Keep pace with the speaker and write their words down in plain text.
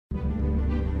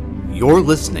You're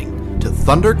listening to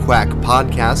Thunderquack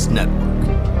Podcast Network.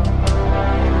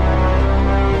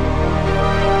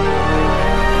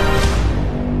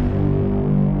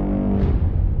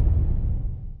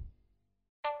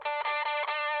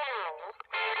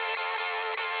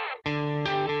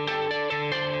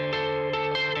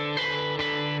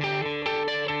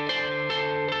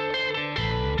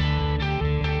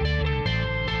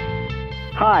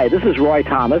 Hi, this is Roy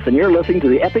Thomas, and you're listening to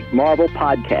the Epic Marvel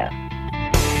Podcast.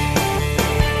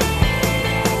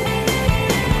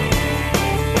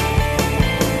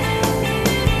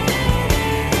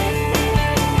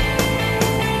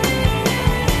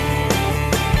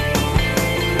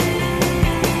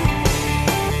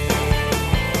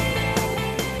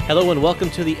 Hello and welcome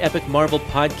to the Epic Marvel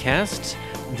Podcast.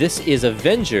 This is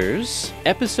Avengers,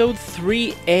 Episode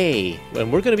 3A, and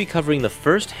we're going to be covering the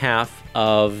first half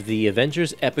of the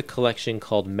Avengers Epic Collection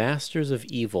called Masters of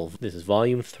Evil. This is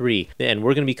Volume 3, and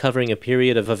we're going to be covering a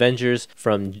period of Avengers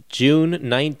from June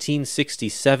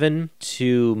 1967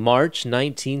 to March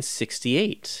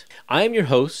 1968. I am your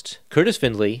host, Curtis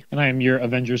Findley. And I am your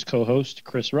Avengers co-host,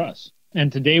 Chris Russ. And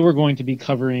today we're going to be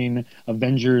covering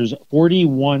Avengers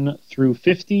 41 through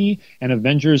 50 and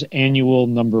Avengers Annual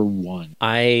number 1.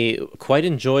 I quite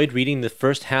enjoyed reading the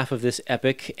first half of this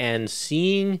epic and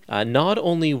seeing not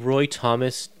only Roy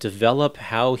Thomas develop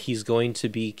how he's going to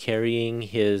be carrying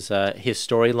his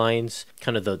storylines,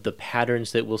 kind of the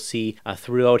patterns that we'll see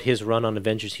throughout his run on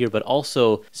Avengers here, but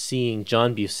also seeing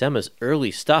John Buscema's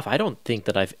early stuff. I don't think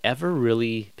that I've ever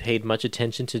really paid much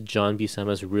attention to John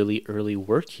Buscema's really early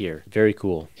work here. Very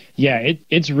cool. Yeah,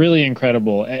 it's really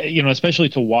incredible, especially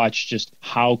to watch just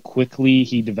how quickly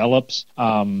he develops,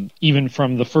 even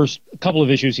from the first couple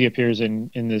of issues he appears in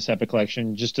this epic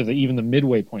collection, just to even the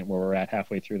midway point where we're at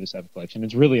halfway through this epic collection.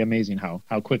 It's really amazing how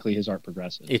quickly his art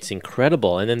progresses. It's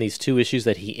incredible. And then these two issues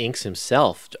that he inks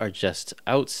himself are just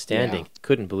outstanding. Yeah.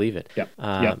 Couldn't believe it. Yep.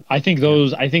 I think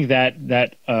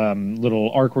that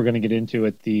little arc we're going to get into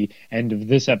at the end of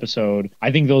this episode,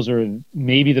 I think those are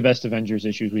maybe the best Avengers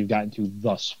issues we've gotten to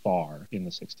thus far in the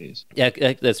 60s. Yeah,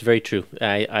 that's very true.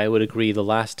 I would agree. The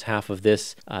last half of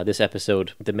this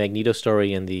episode, the Magneto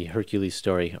story and the Hercules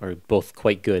story, are both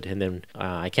quite good. And then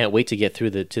I can't wait to get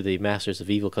through to the Masters of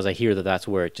Evil, because I hear that's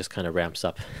where it just kind of ramps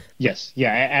up. Yes,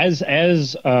 yeah. As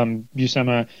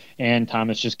Buscema and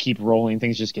Thomas just keep rolling,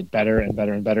 things just get better and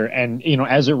better and better. And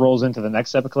as it rolls into the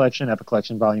next Epic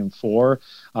Collection Volume 4,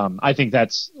 I think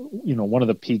that's one of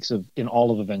the peaks in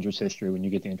all of Avengers history, when you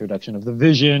get the introduction of the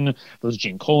Vision, those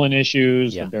Gene Colan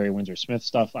issues, the Barry Windsor Smith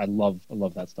stuff. I love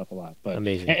that stuff a lot. But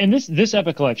amazing. And this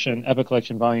Epic Collection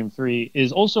Volume 3,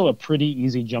 is also a pretty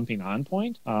easy jumping on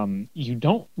point. You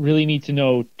don't really need to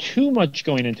know too much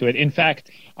going into it. In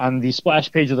fact, on the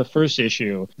splash page of the first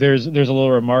issue, there's a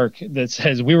little remark that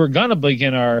says, "We were gonna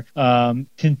begin our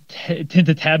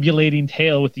tintatabulating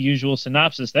tale with the usual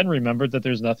synopsis, then remembered that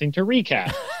there's nothing to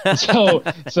recap."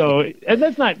 so and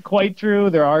that's not quite true.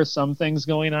 There are some things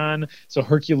going on. So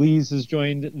Hercules has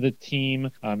joined the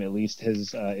team. At least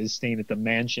is staying at the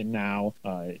mansion now.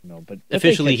 But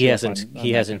officially he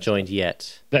hasn't joined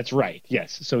yet. That's right.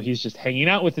 Yes. So he's just hanging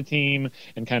out with the team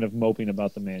and kind of moping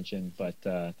about the mansion. But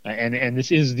and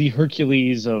this is the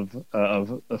Hercules of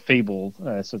a fable.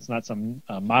 So it's not some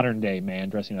modern day man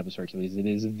dressing up as Hercules. It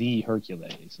is the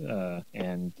Hercules.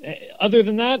 And other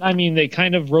than that, I mean, they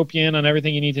kind of rope you in on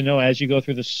everything you need to know as you go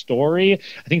through the story.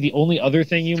 I think the only other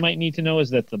thing you might need to know is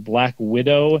that the Black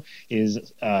Widow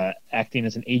is acting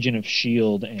as an agent of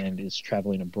S.H.I.E.L.D. and is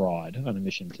traveling abroad on a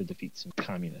mission to defeat some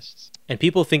communists. And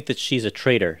people think that she's a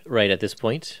traitor right at this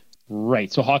point.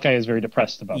 Right. So Hawkeye is very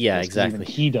depressed about this. Yeah, exactly.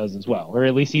 He does as well, or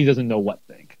at least he doesn't know what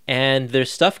to think. And there's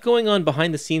stuff going on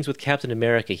behind the scenes with Captain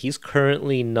America. He's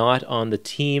currently not on the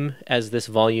team as this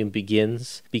volume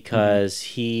begins, because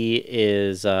he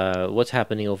is, what's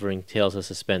happening over in Tales of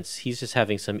Suspense? He's just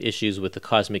having some issues with the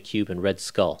Cosmic Cube and Red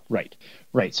Skull. Right.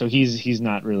 So he's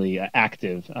not really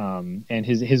active, and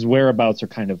his whereabouts are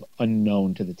kind of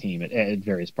unknown to the team at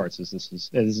various parts as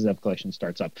this Epic Collection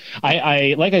starts up.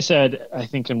 I like I said, I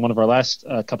think in one of our last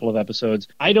couple of episodes,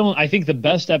 I think the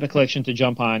best Epic Collection to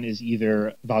jump on is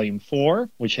either Volume 4,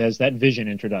 which has that Vision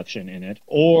introduction in it,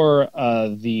 or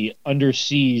the Under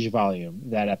Siege volume,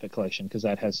 that Epic Collection, because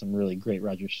that has some really great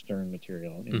Roger Stern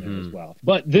material in there as well.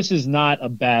 But this is not a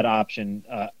bad option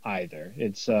either.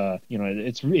 It's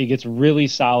it gets really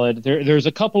solid. There's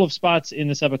a couple of spots in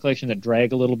this Epic Collection that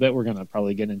drag a little bit. We're going to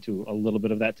probably get into a little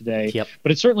bit of that today. Yep.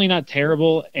 But it's certainly not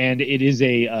terrible, and it is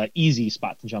a easy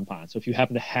spot to jump on. So if you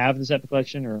happen to have this Epic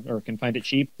Collection or can find it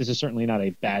cheap, this is certainly not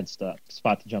a bad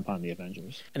spot to jump on the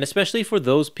Avengers. And especially for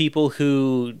those people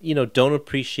who, don't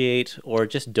appreciate or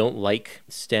just don't like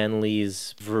Stan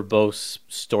Lee's verbose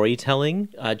storytelling,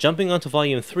 jumping onto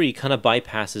Volume 3 kind of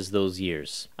bypasses those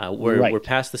years. We're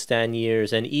past the Stan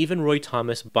years, and even Roy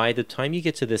Thomas, by the time you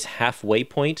get to this halfway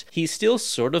point, he's still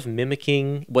sort of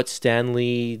mimicking what Stan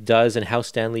Lee does and how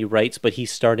Stan Lee writes, but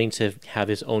he's starting to have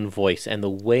his own voice, and the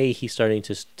way he's starting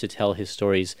to tell his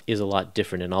stories is a lot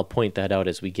different, and I'll point that out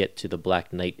as we get to the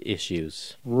Black Knight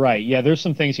issues. Right, yeah, there's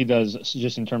some things he does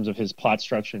just in terms of his plot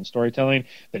structure and storytelling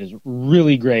that is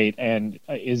really great and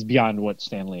is beyond what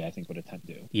Stan Lee, I think, would attempt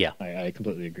to do. Yeah. I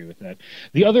completely agree with that.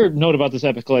 The other note about this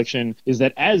Epic Collection is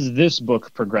that as this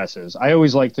book progresses, I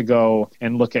always like to go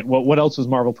and look at what else was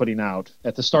Marvel putting out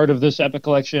at the start of this Epic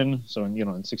Collection, so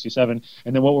in 67,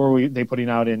 and then what were they putting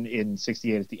out in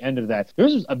 68 at the end of that.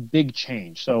 There's a big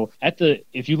change. So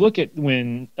if you look at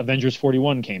when Avengers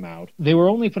 41 came out, they were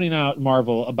only putting out,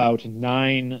 Marvel, about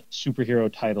 9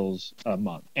 superhero titles a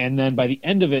month. And then by the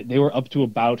end of it, they were up to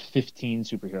about 15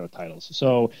 superhero titles.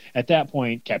 So at that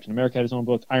point, Captain America had his own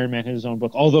book, Iron Man had his own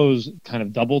book. All those kind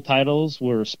of double titles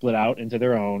were split out into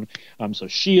their own. So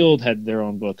S.H.I.E.L.D. had their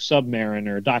own book,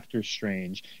 Submariner, Doctor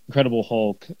Strange, Incredible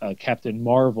Hulk, Captain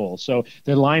Marvel. So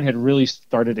their line had really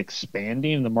started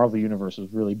expanding, and the Marvel Universe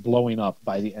was really blowing up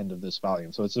by the end of this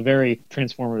volume. So it's a very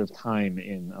transformative time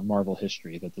in Marvel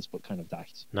history that this book kind of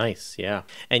documents. Nice, yeah.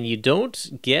 And you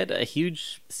don't get a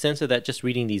huge sense of that just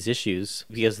reading these issues,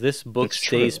 because this book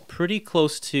stays pretty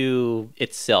close to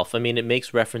itself. I mean, it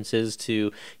makes references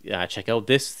to check out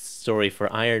this story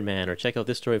for Iron Man or check out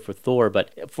this story for Thor,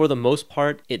 but for the most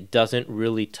part, it doesn't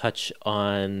really touch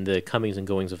on the comings and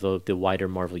goings of the wider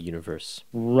Marvel Universe.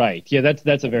 Right. Yeah,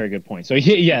 that's a very good point. So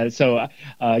yeah, so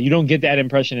you don't get that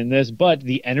impression in this, but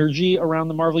the energy around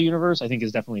the Marvel Universe, I think,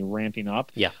 is definitely ramping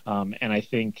up. Yeah. And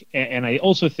I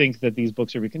also think that these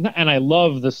books are, and I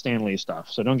love the Stan Lee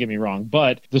stuff, so don't get me wrong,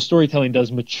 but the storytelling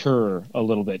does mature a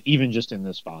little bit, even just in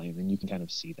this volume, and you can kind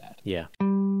of see that. Yeah.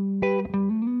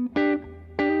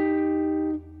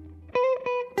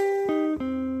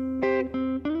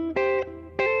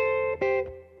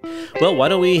 Well, why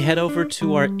don't we head over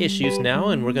to our issues now,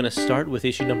 and we're going to start with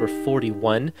issue number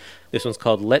 41. This one's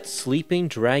called Let Sleeping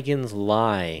Dragons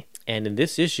Lie. And in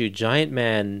this issue, Giant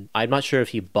Man, I'm not sure if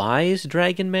he buys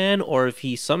Dragon Man or if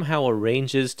he somehow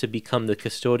arranges to become the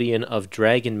custodian of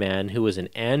Dragon Man, who is an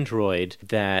android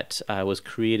that was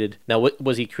created. Now,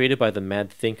 was he created by the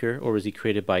Mad Thinker, or was he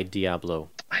created by Diablo?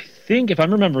 I think, if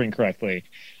I'm remembering correctly,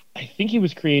 I think he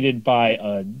was created by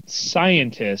a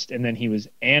scientist, and then he was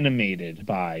animated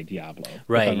by Diablo.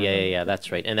 Right, yeah, that's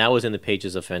right. And that was in the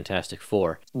pages of Fantastic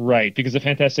Four. Right, because the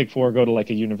Fantastic Four go to like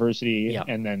a university,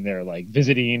 and then they're like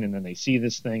visiting, and then they see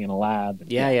this thing in a lab. And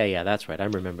yeah, that's right.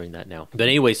 I'm remembering that now. But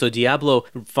anyway, so Diablo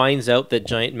finds out that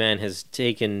Giant Man has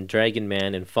taken Dragon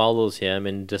Man and follows him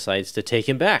and decides to take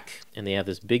him back. And they have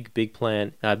this big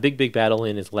plan, big battle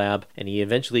in his lab, and he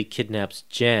eventually kidnaps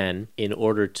Jan in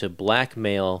order to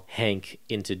blackmail Hank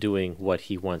into doing what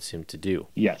he wants him to do.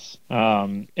 Yes.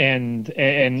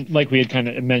 And like we had kind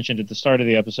of mentioned at the start of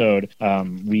the episode,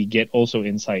 we get also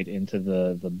insight into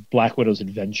the Black Widow's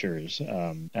adventures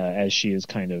as she is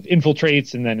kind of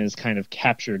infiltrates and then is kind of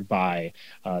captured by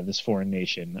this foreign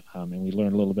nation. And we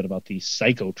learn a little bit about the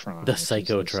Psychotron. The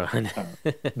Psychotron.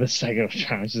 The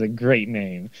Psychotron, which is a great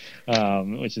name,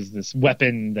 which is this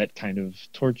weapon that kind of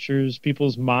tortures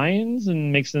people's minds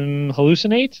and makes them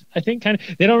hallucinate, I think.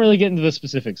 They don't really get into the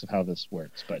specifics of how this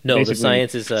works, but no, the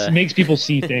science is makes people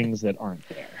see things that aren't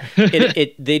there.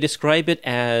 They describe it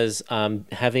as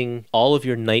having all of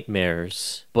your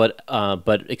nightmares, but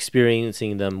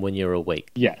experiencing them when you're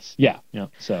awake. Yes, yeah.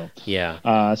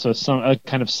 So some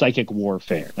kind of psychic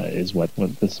warfare is what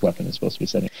this weapon is supposed to be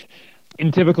setting. In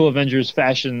typical Avengers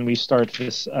fashion, we start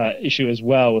this issue as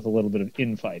well with a little bit of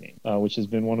infighting, which has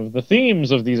been one of the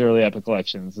themes of these early Epic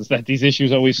collections, is that these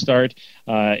issues always start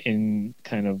in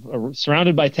kind of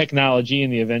surrounded by technology in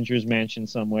the Avengers mansion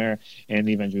somewhere, and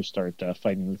the Avengers start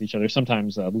fighting with each other,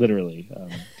 sometimes literally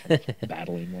kind of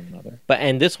battling one another.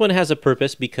 And this one has a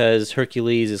purpose because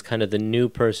Hercules is kind of the new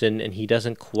person, and he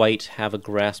doesn't quite have a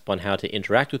grasp on how to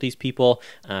interact with these people.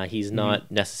 He's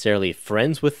not necessarily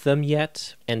friends with them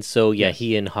yet, and so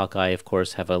he and Hawkeye, of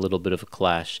course, have a little bit of a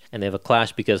clash. And they have a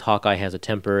clash because Hawkeye has a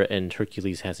temper and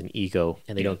Hercules has an ego,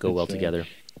 and they don't go well together.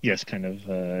 Yes, kind of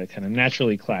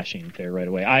naturally clashing there right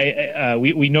away.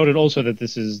 We noted also that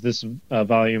this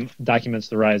volume documents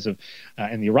the rise of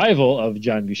and the arrival of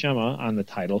John Buscema on the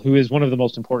title, who is one of the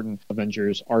most important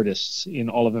Avengers artists in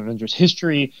all of Avengers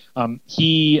history.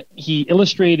 He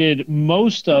illustrated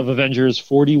most of Avengers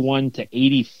 41 to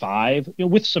 85,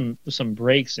 with some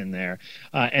breaks in there,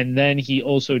 and then he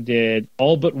also did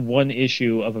all but one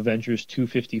issue of Avengers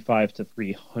 255 to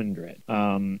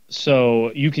 300.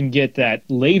 So you can get that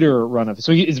later run of it.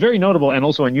 So it's very notable and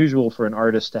also unusual for an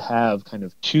artist to have kind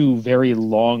of two very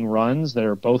long runs that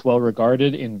are both well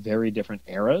regarded in very different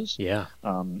eras. Yeah.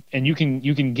 And you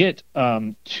can get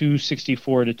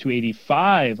 264 to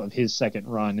 285 of his second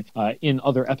run in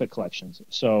other Epic collections.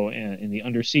 So in the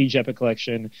Under Siege Epic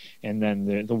collection, and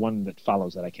then the one that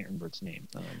follows that, I can't remember its name.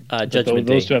 Judgment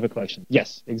those Day. two Epic collections.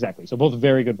 Yes, exactly. So both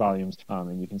very good volumes,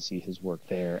 and you can see his work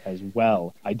there as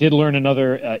well. I did learn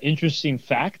another interesting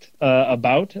fact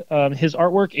about his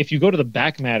artwork. If you go to the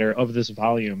back matter of this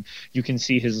volume, you can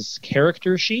see his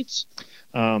character sheets,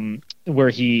 where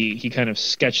he kind of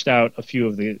sketched out a few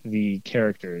of the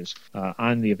characters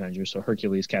on the Avengers. So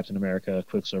Hercules, Captain America,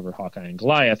 Quicksilver, Hawkeye, and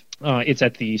Goliath. It's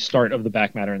at the start of the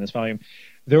back matter in this volume.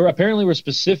 There apparently were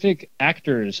specific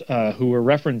actors who were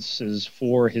references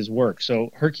for his work. So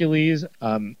Hercules,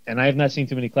 and I have not seen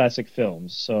too many classic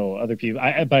films, so other people,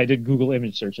 but I did Google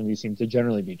image search, and these seem to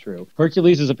generally be true.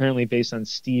 Hercules is apparently based on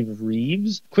Steve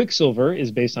Reeves. Quicksilver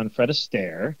is based on Fred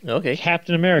Astaire. Okay.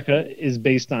 Captain America is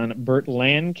based on Burt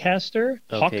Lancaster.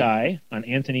 Okay. Hawkeye on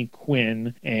Anthony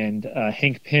Quinn, and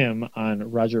Hank Pym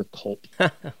on Roger Culp.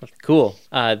 Cool.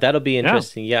 That'll be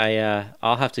interesting. Yeah,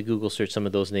 I'll have to Google search some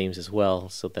of those names as well,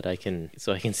 so I can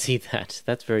see that.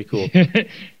 That's very cool.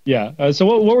 Yeah. So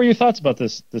what were your thoughts about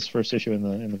this first issue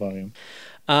in the volume?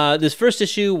 This first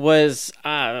issue was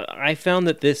I found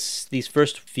that these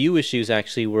first few issues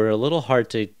actually were a little hard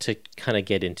to kind of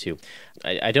get into.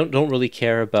 I don't really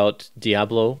care about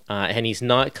Diablo, and he's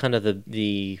not kind of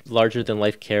the larger than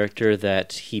life character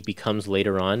that he becomes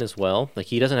later on as well. Like,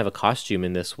 he doesn't have a costume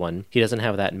in this one. He doesn't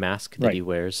have that mask that he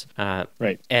wears.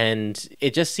 Right. And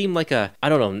it just seemed like I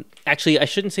don't know. Actually, I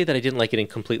shouldn't say that I didn't like it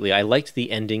completely. I liked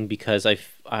the ending because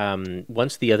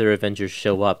once the other Avengers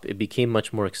show up, it became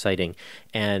much more exciting,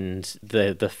 and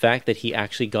the fact that he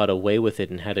actually got away with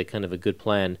it and had a kind of a good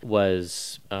plan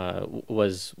was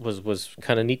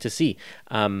kind of neat to see.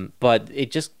 But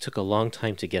it just took a long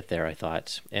time to get there, I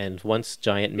thought. And once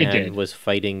Giant Man was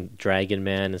fighting Dragon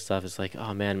Man and stuff, it's like,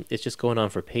 oh man, it's just going on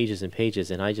for pages and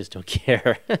pages, and I just don't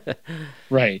care.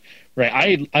 Right.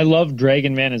 I love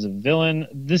Dragon Man as a villain.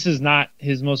 This is not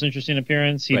his most interesting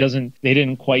appearance. They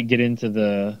didn't quite get into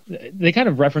they kind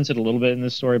of reference it a little bit in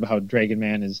this story about how Dragon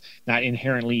Man is not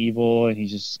inherently evil, and he's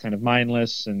just kind of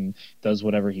mindless and does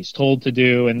whatever he's told to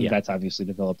do. And that's obviously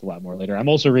developed a lot more later. I'm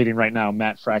also reading right now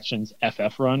Matt Fraction's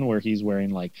FF run, where he's wearing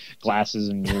like glasses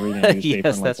and you're reading a newspaper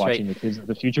and like watching the Kids of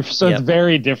the Future. So it's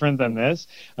very different than this,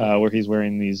 where he's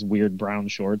wearing these weird brown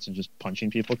shorts and just punching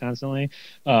people constantly.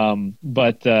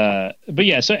 But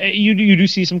yeah, so you do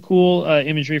see some cool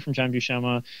imagery from John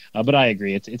Buscema, but I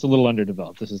agree, it's a little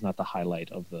underdeveloped. This is not the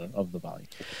highlight of the volume.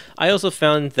 I also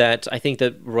found that I think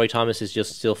that Roy Thomas is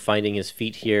just still finding his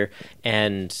feet here,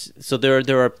 and so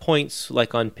there are points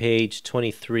like on page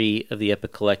 23 of the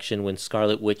Epic Collection when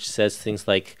Scarlet Witch says things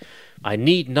like, "I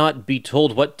need not be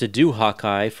told what to do,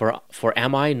 Hawkeye, for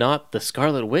am I not the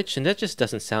Scarlet Witch?" And that just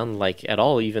doesn't sound like at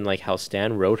all even like how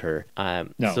Stan wrote her.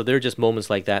 No. So there are just moments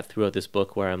like that throughout this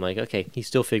book where I'm like, okay, he's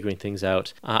still figuring things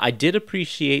out. I did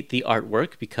appreciate the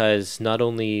artwork because not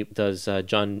only does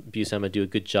John Buscema do a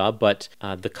good job, but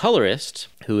the colorist,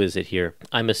 who is it here?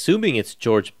 I'm assuming it's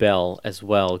George Bell as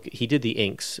well. He did the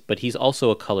inks, but he's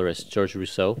also a colorist. George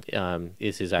Rousseau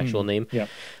is his actual name. Yeah.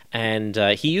 And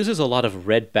he uses a lot of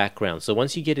red backgrounds. So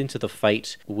once you get into the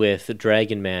fight with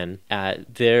Dragon Man,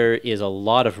 there is a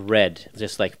lot of red,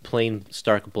 just like plain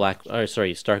stark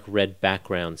red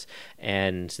backgrounds.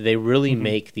 And they really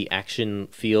make the action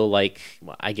feel like,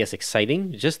 I guess,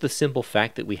 exciting. Just the simple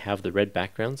fact that we have the red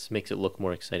backgrounds makes it look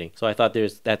more exciting. So I thought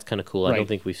that's kind of cool. Right. I don't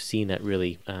think we've seen that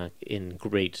really in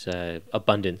great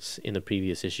abundance in the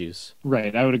previous issues.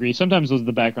 Right, I would agree. Sometimes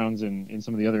the backgrounds in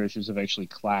some of the other issues have actually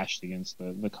clashed against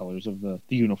the colors of the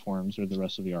uniforms or the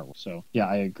rest of the artwork. So yeah,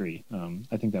 I agree.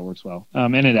 I think that works well.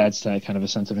 And it adds to kind of a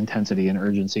sense of intensity and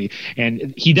urgency.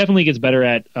 And he definitely gets better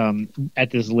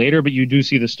at this later, but you do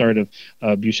see the start of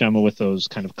Buscema with those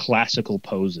kind of classical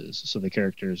poses. So the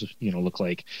characters, look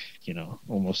like,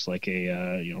 almost like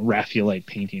a Raphaelite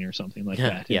painting or something like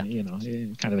that. Yeah. And,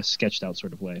 in kind of a sketched out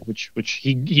sort of way, which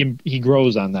he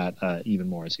grows on that even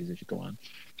more as you go on.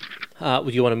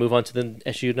 Would you want to move on to the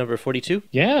issue number 42?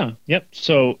 Yeah. Yep.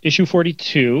 So issue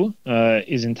 42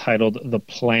 is entitled "The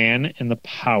Plan and the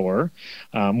Power."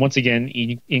 Once again,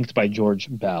 inked by George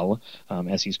Bell,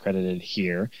 as he's credited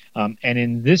here. And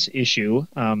in this issue,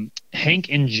 Hank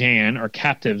and Jan are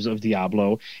captives of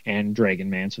Diablo and Dragon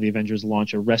Man. So the Avengers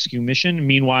launch a rescue mission.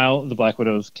 Meanwhile, the Black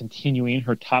Widow's continuing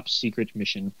her top secret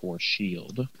mission for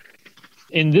S.H.I.E.L.D.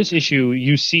 In this issue,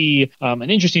 you see an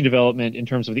interesting development in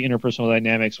terms of the interpersonal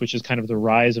dynamics, which is kind of the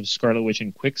rise of Scarlet Witch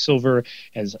and Quicksilver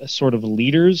as sort of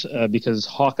leaders, because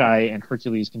Hawkeye and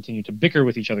Hercules continue to bicker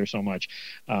with each other so much.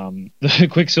 The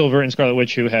Quicksilver and Scarlet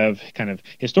Witch, who have kind of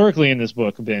historically in this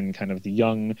book been kind of the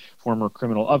young former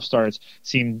criminal upstarts,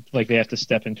 seem like they have to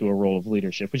step into a role of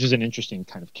leadership, which is an interesting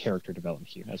kind of character development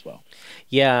here as well.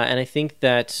 Yeah, and I think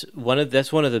that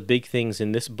that's one of the big things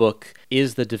in this book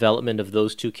is the development of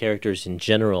those two characters in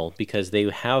general, because they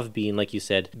have been, like you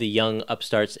said, the young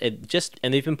upstarts, and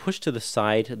they've been pushed to the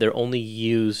side. They're only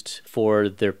used for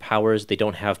their powers. They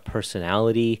don't have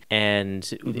personality,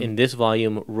 and in this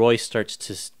volume, Roy starts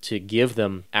to give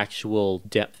them actual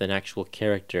depth and actual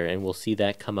character, and we'll see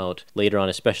that come out later on,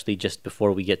 especially just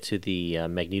before we get to the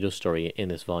Magneto story in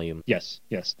this volume. Yes,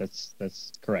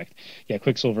 that's correct. Yeah,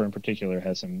 Quicksilver in particular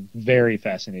has some very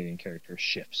fascinating character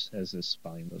shifts as this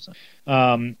volume goes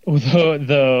on.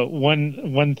 The one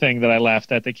thing that I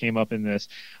laughed at that came up in this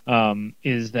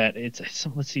is that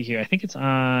let's see here. I think it's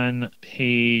on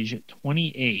page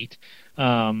 28.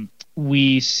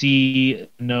 We see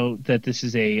note that this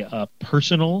is a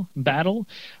personal battle,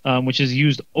 which is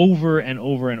used over and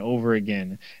over and over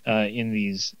again in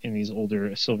these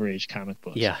older Silver Age comic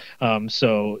books. Yeah.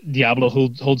 So Diablo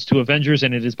holds two Avengers,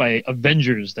 and it is by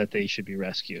Avengers that they should be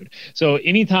rescued. So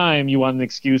anytime you want an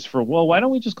excuse for, well, why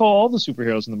don't we just call all the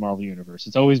superheroes in the Marvel Universe?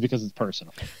 It's always because it's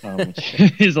personal, which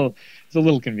is a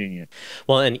little convenient.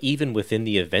 Well, and even within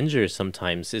the Avengers,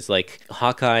 sometimes it's like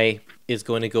Hawkeye is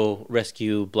going to go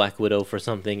rescue Black Widow for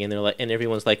something, and they're like, and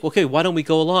everyone's like, okay, why don't we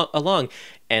go along?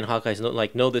 And Hawkeye's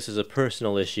like, no, this is a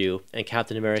personal issue. And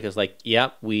Captain America's like, yeah,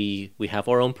 we have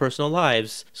our own personal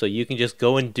lives, so you can just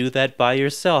go and do that by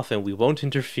yourself, and we won't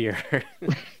interfere.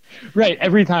 Right.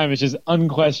 Every time it's just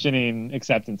unquestioning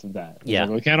acceptance of that. Yeah.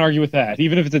 Like, we can't argue with that,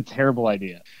 even if it's a terrible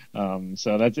idea.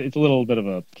 So it's a little bit of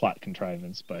a plot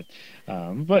contrivance, but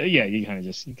yeah, you kind of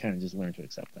just learn to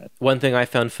accept that. One thing I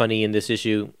found funny in this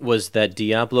issue was that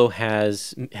Diablo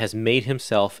has made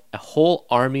himself a whole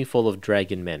army full of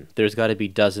dragon men. There's got to be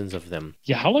dozens of them.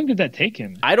 Yeah. How long did that take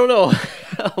him? I don't know.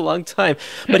 A long time.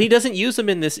 But he doesn't use them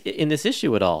in this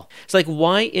issue at all. It's like,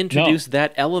 why introduce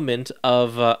that element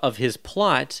of his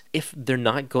plot if they're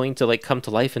not going to like come to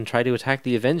life and try to attack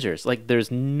the Avengers? Like, there's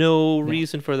no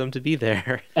reason for them to be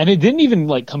there. And it didn't even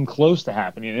like come close to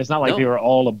happening. It's not like they were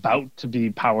all about to be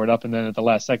powered up and then at the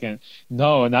last second.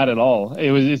 No, not at all.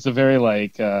 It's a very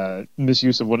like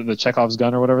misuse of what the Chekhov's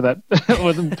gun or whatever that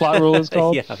what the plot rule is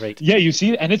called. Yeah, right. Yeah, you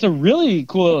see, and it's a really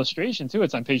cool illustration too.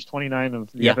 It's on page 29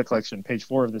 of the Epic Collection, page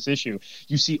 4 of this issue.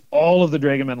 You see all of the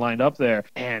Dragon Men lined up there,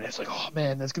 and it's like, oh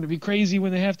man, that's going to be crazy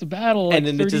when they have to battle. Like, and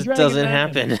then it just doesn't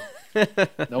happen.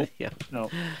 Nope. Yeah. No.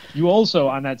 You also,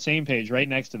 on that same page, right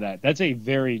next to that's a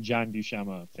very John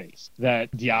Buscema face.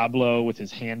 That Diablo with his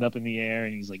hand up in the air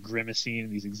and he's like grimacing and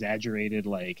these exaggerated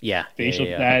like facial.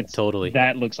 Totally.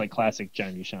 That looks like classic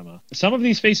John Buscema. Some of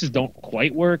these faces don't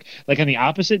quite work. Like on the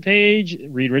opposite page,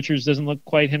 Reed Richards doesn't look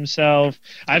quite himself.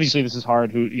 Obviously, this is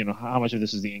hard. How much of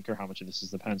this is the inker, how much of this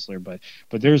is the penciler?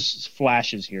 But there's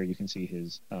flashes here. You can see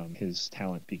his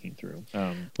talent peeking through.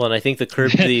 Well, and I think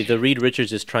the Reed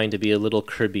Richards is trying to be a little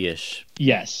Kirby-ish.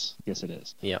 Yes, it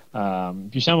is. Yeah.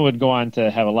 Buscema would go on to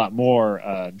have a lot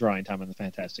more drawing time on the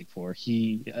Fantastic Four.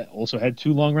 He also had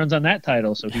 2 long runs on that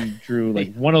title, so he drew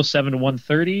like 107 to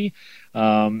 130,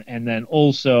 and then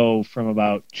also from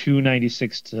about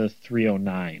 296 to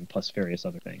 309, plus various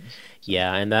other things.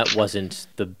 Yeah, and that wasn't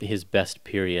his best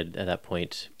period at that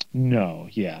point. No,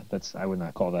 yeah, I would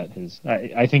not call that his.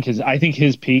 I think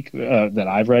his peak that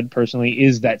I've read personally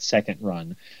is that second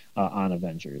run on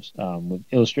Avengers,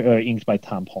 with inked by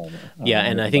Tom Palmer.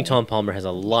 And I think Tom Palmer has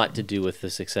a lot to do with the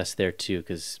success there too,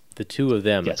 because the two of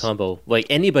them, a combo, like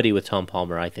anybody with Tom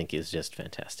Palmer, I think is just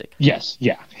fantastic. Yes,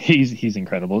 yeah, he's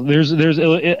incredible. There's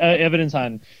evidence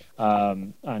on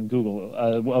Google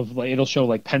of like it'll show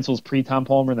like pencils pre Tom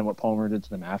Palmer and then what Palmer did to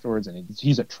them afterwards, and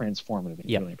he's a transformative.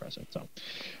 He's really impressive. So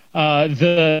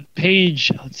the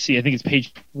page, let's see, I think it's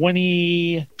page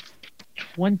 20.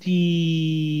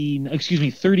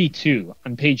 32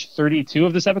 on page 32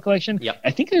 of this epic collection. Yep.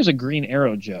 I think there's a Green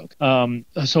Arrow joke.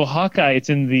 So Hawkeye, it's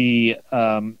in the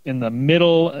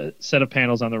middle set of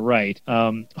panels on the right.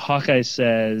 Hawkeye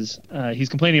says he's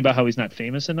complaining about how he's not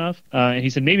famous enough, and he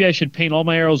said maybe I should paint all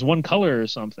my arrows one color or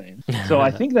something. So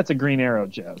I think that's a Green Arrow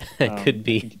joke. It could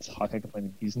be. I think it's Hawkeye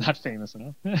complaining he's not famous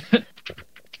enough.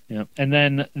 Yeah, and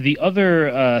then the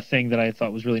other thing that I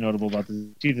thought was really notable about this,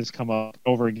 see this come up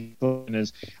over again,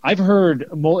 is I've heard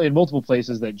in multiple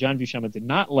places that John Buscema did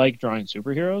not like drawing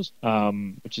superheroes,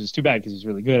 which is too bad because he's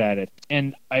really good at it.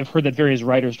 And I've heard that various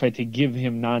writers tried to give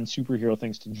him non-superhero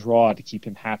things to draw to keep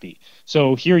him happy.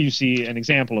 So here you see an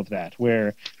example of that,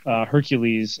 where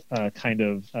Hercules kind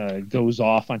of goes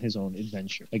off on his own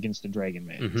adventure against the Dragon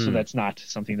Man. Mm-hmm. So that's not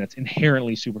something that's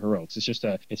inherently superheroic. It's just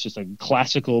a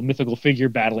classical mythical figure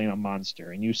battling a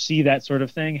monster, and you see that sort of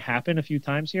thing happen a few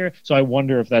times here. So I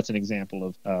wonder if that's an example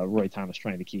of Roy Thomas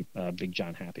trying to keep Big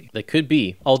John happy. That could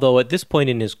be. Although at this point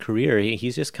in his career,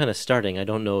 he's just kind of starting. I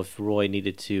don't know if Roy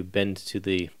needed to bend to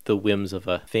the whims of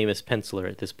a famous penciler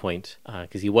at this point,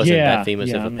 because he wasn't that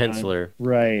famous of a penciler.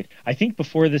 Right. I think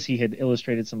before this he had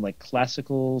illustrated some like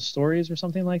classical stories or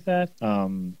something like that.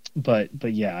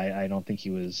 But yeah, I don't think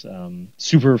he was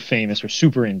super famous or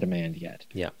super in demand yet.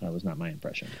 Yeah, that was not my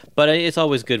impression. But it's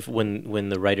always good when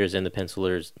the writers and the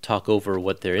pencilers talk over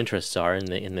what their interests are and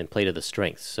then play to the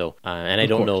strengths. So and I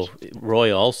don't know,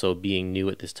 Roy also being new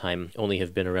at this time, only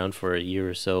have been around for a year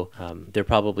or so. They're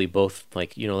probably both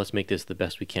like, let's make this the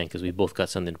best we can because we both got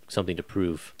something to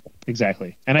prove.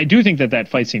 Exactly. And I do think that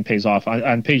fight scene pays off.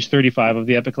 On page 35 of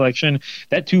the Epic Collection,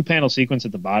 that 2-panel sequence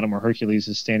at the bottom where Hercules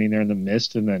is standing there in the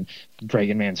mist and then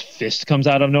Dragon Man's fist comes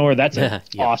out of nowhere, that's an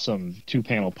awesome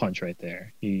 2-panel punch right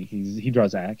there. He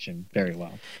draws action very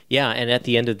well. Yeah,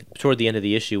 and toward the end of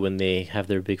the issue when they have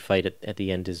their big fight at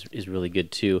the end is really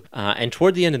good too. And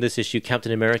toward the end of this issue,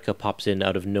 Captain America pops in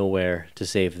out of nowhere to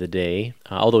save the day.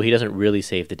 Although he doesn't really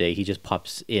save the day, he just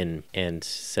pops in and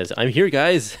says, "I'm here,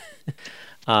 guys."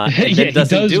 He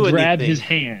does grab his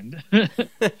hand.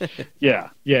 Yeah.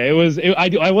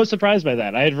 I was surprised by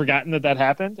that. I had forgotten that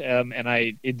happened, and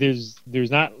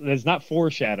that's not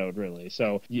foreshadowed really.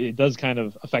 So it does kind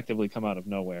of effectively come out of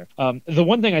nowhere. The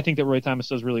one thing I think that Roy Thomas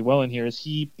does really well in here is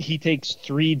he takes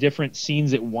 3 different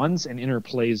scenes at once and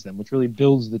interplays them, which really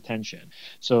builds the tension.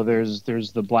 So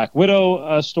there's the Black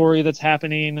Widow story that's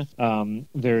happening.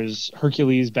 There's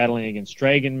Hercules battling against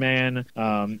Dragon Man,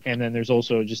 and then there's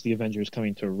also just the Avengers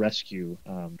coming to rescue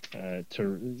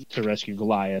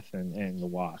Goliath and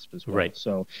the Wasp as well. Right.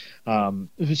 So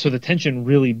the tension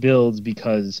really builds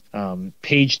because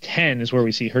page 10 is where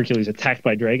we see Hercules attacked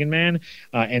by Dragon Man,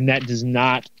 and that does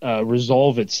not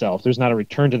resolve itself. There's not a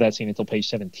return to that scene until page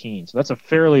 17. So that's a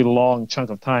fairly long chunk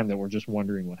of time that we're just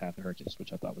wondering what happened to Hercules,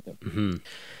 which I thought was good. Mm-hmm.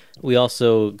 We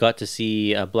also got to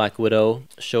see Black Widow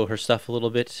show her stuff a little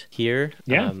bit here.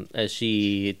 Yeah. As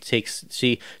she takes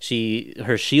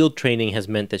her shield training has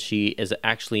meant that she is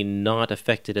actually not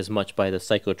affected as much by the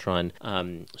psychotron.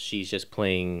 She's just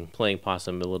playing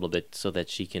possum a little bit so that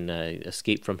she can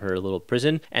escape from her little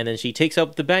prison, and then she takes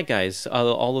out the bad guys.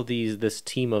 All of this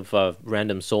team of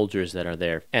random soldiers that are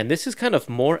there, and this is kind of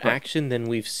more action than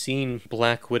we've seen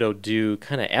Black Widow do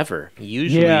kind of ever.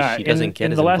 Usually, she doesn't get as involved.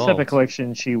 In the last Epic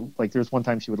Collection, there's one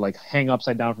time she would hang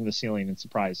upside down from the ceiling and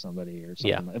surprise somebody or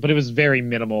something. Yeah. But it was very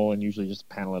minimal and usually just a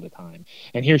panel at a time.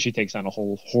 And here she takes on a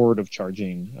whole horde of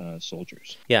charging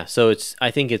soldiers. Yeah, so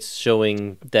I think it's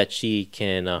showing that she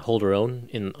can hold her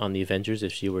own on the Avengers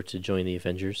if she were to join the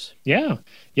Avengers. Yeah,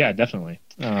 definitely.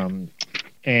 And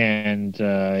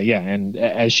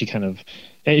as she kind of.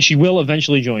 She will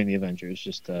eventually join the Avengers,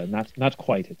 just not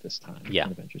quite at this time in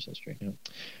Avengers history. Yeah.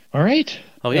 All right.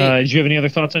 Okay. Did you have any other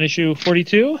thoughts on issue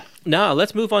 42? No,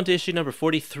 let's move on to issue number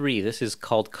 43. This is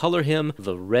called Color Him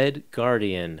the Red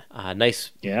Guardian.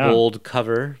 Nice bold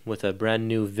cover with a brand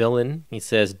new villain. He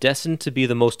says, destined to be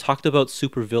the most talked about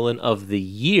supervillain of the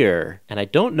year. And I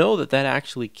don't know that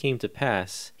actually came to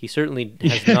pass. He certainly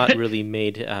has not really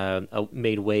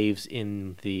made waves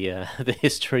in the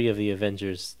history of the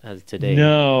Avengers today.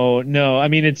 No. I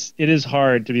mean, it is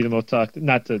hard to be the most talked.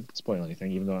 Not to spoil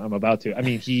anything, even though I'm about to. I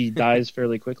mean, he dies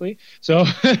fairly quickly, so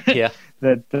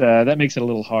that makes it a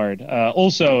little hard.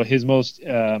 Also, his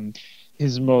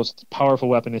his most powerful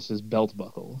weapon is his belt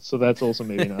buckle. So that's also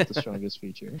maybe not the strongest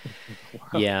feature.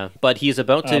 Yeah, but he's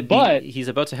about to but he's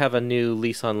about to have a new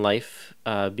lease on life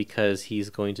because he's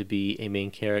going to be a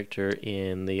main character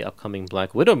in the upcoming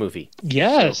Black Widow movie.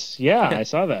 yes, yeah, I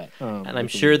saw that. And I'm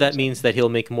sure that means that he'll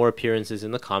make more appearances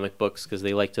in the comic books because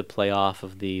they like to play off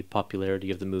of the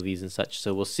popularity of the movies and such.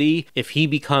 So we'll see if he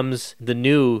becomes the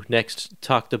new next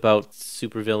talked about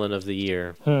supervillain of the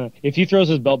year. If he throws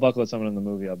his belt buckle at someone in the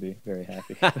movie, I'll be very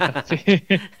happy.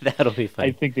 That'll be fun.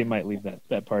 I think they might leave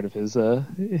that part of his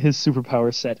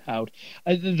superpower set out.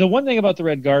 The one thing about the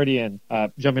Red Guardian,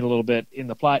 jumping a little bit in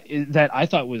the plot, is that I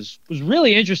thought was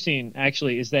really interesting,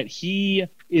 actually, is that he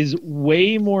is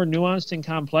way more nuanced and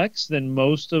complex than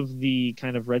most of the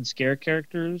kind of Red Scare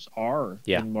characters are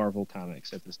in Marvel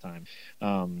Comics at this time.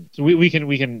 So we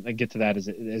can get to that as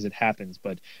it happens,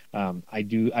 but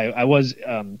I was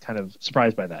kind of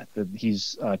surprised by that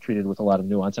he's treated with a lot of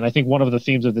nuance. And I think one of the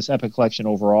themes of this epic collection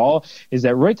overall is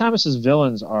that Roy Thomas's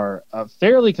villains are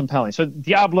fairly compelling. So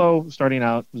Diablo, starting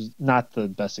out, was not the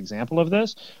best example of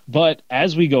this, but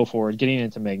as we go forward, getting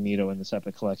into Magneto in this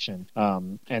epic collection,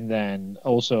 and then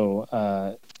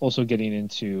also getting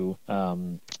into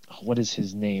what is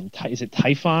his name? Is it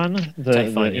Typhon? The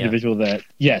individual that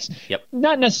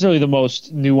not necessarily the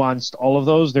most nuanced. All of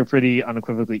those, they're pretty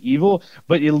unequivocally evil,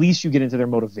 but at least you get into their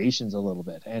motivations a little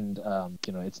bit, and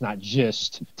it's not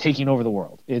just taking over the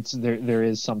world. It's there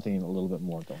is something a little bit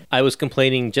more going. I was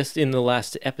complaining just in the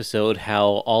last episode how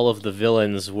all of the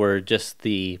villains were just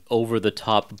the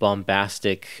over-the-top,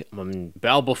 bombastic,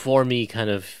 bow before me kind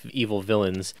of evil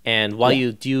villains, and while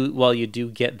you do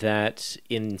get that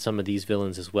in some of these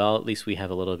villains as well, at least we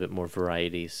have a little bit more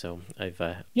variety. So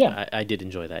I did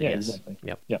enjoy that. Yes. Exactly.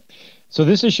 Yep. So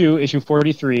this issue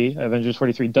 43, Avengers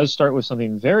 43, does start with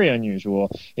something very unusual.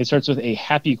 It starts with a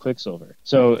happy Quicksilver.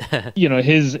 So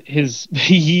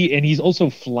he's also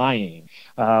flying,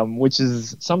 which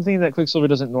is something that Quicksilver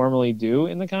doesn't normally do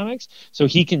in the comics. So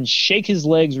he can shake his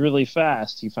legs really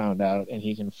fast, he found out, and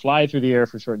he can fly through the air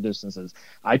for short distances.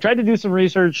 I tried to do some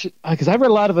research because I've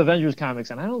read a lot of Avengers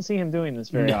comics, and I don't see him doing this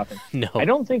very often. No. I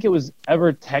don't think it was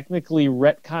ever technically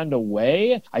retconned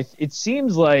away. It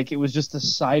seems like it was just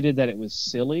decided that it was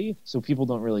silly, so people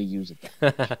don't really use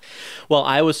it. Well,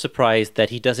 I was surprised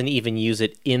that he doesn't even use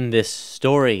it in this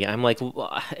story. I'm like,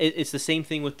 it's the same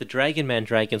thing with the Dragon Man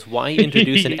dragons. Why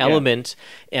introduce an element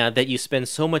that you spend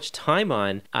so much time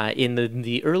on in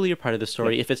the earlier part of the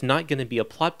story if it's not going to be a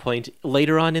plot point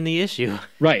later on in the issue?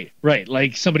 Right.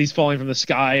 Like somebody's falling from the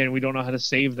sky and we don't know how to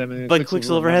save them. But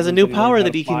Quicksilver has a new power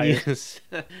that he can use.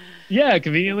 Yeah,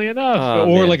 conveniently enough.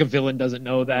 Or like a villain doesn't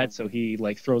know that, so he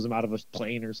like throws him out of a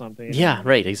plane or something. Yeah,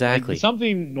 right, exactly. Like,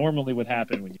 something normally would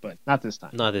happen, but not this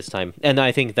time. Not this time. And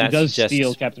I think that's he does just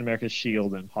steal Captain America's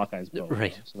shield and Hawkeye's bow.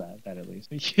 Right. So that at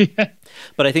least.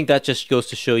 But I think that just goes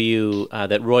to show you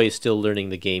that Roy is still learning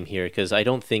the game here, because I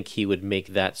don't think he would make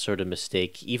that sort of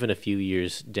mistake even a few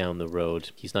years down the road.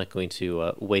 He's not going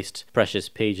to waste precious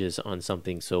pages on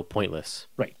something so pointless.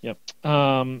 Right, yep.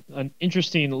 An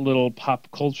interesting little pop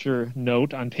culture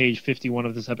note on page 51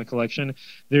 of this epic collection.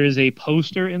 There is a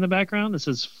poster in the background that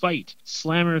says "Fight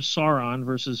Slammer Sauron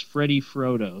versus Freddy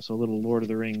Frodo." So a little Lord of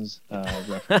the Rings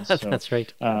reference. So, that's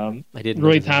right. I didn't.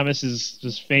 Roy Thomas is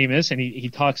just famous, and he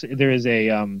talks. There is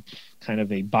a kind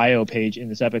of a bio page in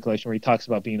this epic collection where he talks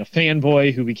about being a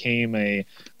fanboy who became a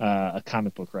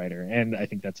comic book writer, and I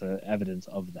think that's evidence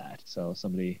of that. So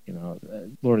somebody,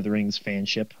 Lord of the Rings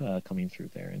fanship coming through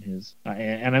there in his,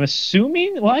 and I'm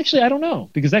assuming. Well, actually, I don't know,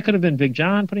 because that could have been Big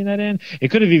John putting that in. It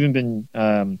could have even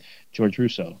been George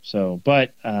Russo. So,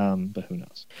 but who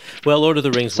knows? Well, Lord of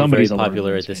the Rings was very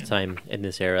popular at this time in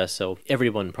this era, so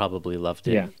everyone probably loved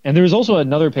it. Yeah, and there was also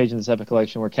another page in this epic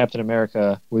collection where Captain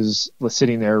America was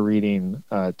sitting there reading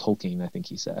Tolkien, I think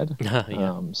he said.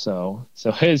 Yeah. So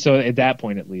at that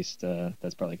point, at least,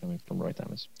 that's probably coming from Roy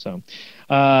Thomas. So,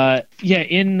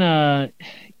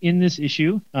 in this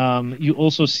issue, you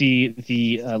also see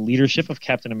the leadership of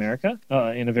Captain America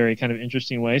in a very kind of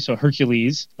interesting way. So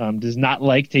Hercules does not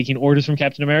like taking orders from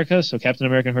Captain America, so Captain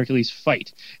America and Hercules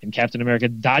fight, and Captain America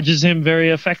dodges him very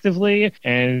effectively,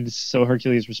 and so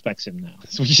Hercules respects him now,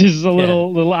 which is a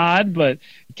little odd, but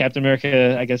Captain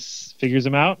America, I guess, figures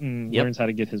him out and learns how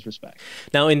to get his respect.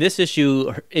 Now, in this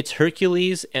issue, it's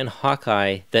Hercules and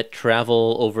Hawkeye that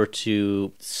travel over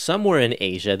to somewhere in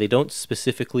Asia. They don't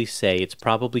specifically say. It's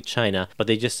probably China, but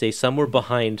they just say somewhere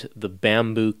behind the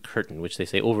bamboo curtain, which they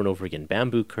say over and over again.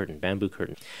 Bamboo curtain, bamboo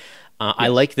curtain. Yes. I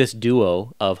like this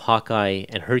duo of Hawkeye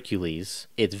and Hercules.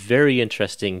 It's very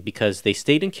interesting because they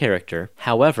stayed in character.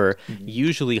 However,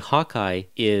 usually Hawkeye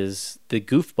is the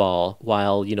goofball,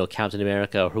 while, you know, Captain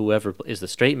America or whoever is the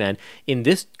straight man. In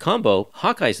this combo,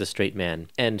 Hawkeye's the straight man,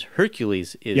 and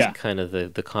Hercules is kind of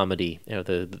the comedy, you know,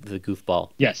 the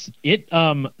goofball. Yes. It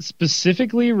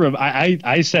specifically,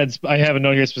 I said, I have a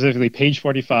note here specifically, page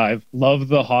 45, love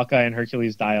the Hawkeye and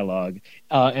Hercules dialogue.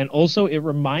 And also, it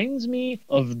reminds me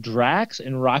of Drax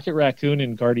and Rocket Raccoon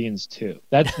in Guardians 2.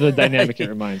 That's the dynamic it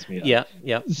reminds me of.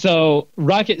 Yeah. So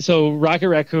Rocket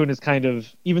Raccoon is kind of,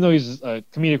 even though he's a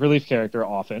comedic relief character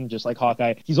often, just like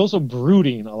Hawkeye, he's also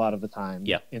brooding a lot of the time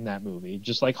in that movie,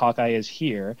 just like Hawkeye is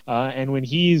here. And when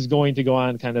he's going to go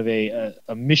on kind of a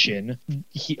mission,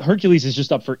 Hercules is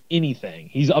just up for anything.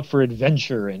 He's up for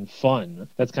adventure and fun.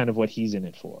 That's kind of what he's in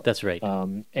it for. That's right.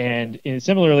 And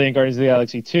similarly in Guardians of the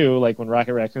Galaxy 2, like when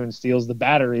Rocket Raccoon steals the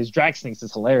batteries, Drax thinks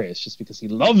it's hilarious just because he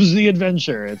loves the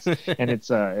adventure. It's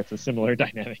a similar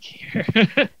dynamic here.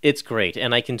 It's great,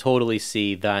 and I can totally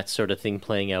see that sort of thing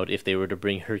playing out if they were to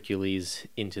bring Hercules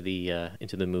into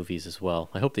the movies as well.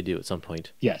 I hope they do at some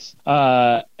point. Yes.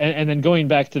 And then going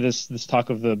back to this talk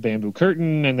of the bamboo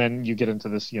curtain, and then you get into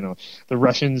this, you know, the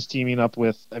Russians teaming up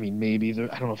with, I mean, maybe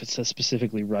I don't know if it says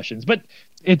specifically Russians, but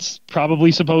it's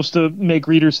probably supposed to make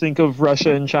readers think of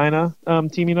Russia and China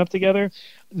teaming up together.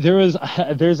 There's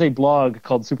a blog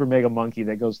called Super Mega Monkey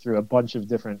that goes through a bunch of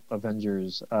different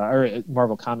Avengers or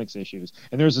Marvel Comics issues,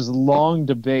 and there's this long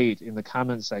debate in the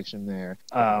comment section there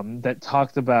that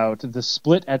talked about the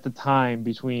split at the time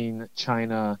between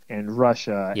China and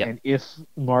Russia, and if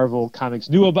Marvel Comics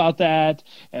knew about that,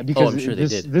 because I'm sure they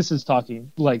did. This is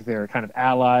talking like they're kind of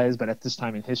allies, but at this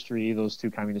time in history, those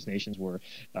two communist nations were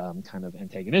kind of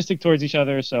antagonistic towards each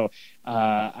other. So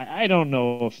I don't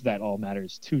know if that all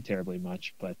matters too terribly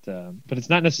much. But it's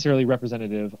not necessarily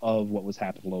representative of what was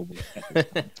happening globally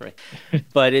at this time. Right.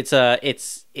 But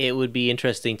it would be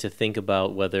interesting to think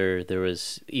about whether there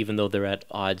was, even though they're at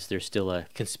odds, there's still a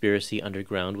conspiracy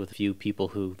underground with a few people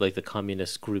who, like the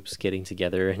communist groups, getting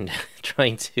together and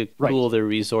trying to pool their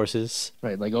resources.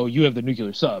 Right, like, oh, you have the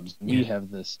nuclear subs, and we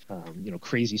have this,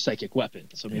 crazy psychic weapon.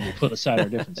 So maybe we'll put aside our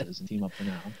differences and team up for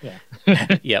now.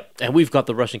 Yeah. Yep, and we've got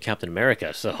the Russian Captain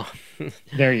America, so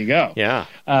there you go. Yeah.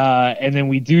 And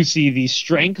then we do see the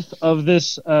strength of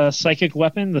this psychic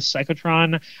weapon, the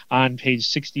Psychotron, on page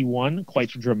 61, quite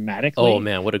dramatically. Oh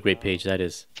man, what a great page that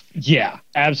is. Yeah,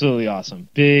 absolutely awesome.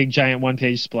 Big, giant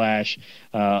one-page splash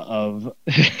of...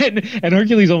 and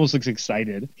Hercules almost looks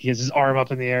excited. He has his arm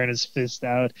up in the air and his fist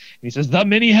out, and he says, "The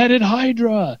many-headed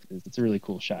Hydra!" It's a really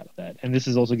cool shot of that. And this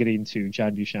is also getting to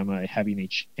John Buscema having a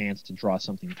chance to draw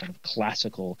something kind of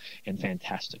classical and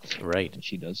fantastical. Right. And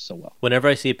she does so well. Whenever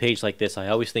I see a page like this, I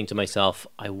always think to myself,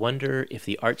 I wonder if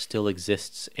the art still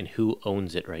exists and who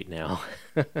owns it right now.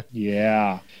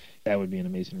 Yeah. That would be an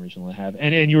amazing original to have.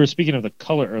 And you were speaking of the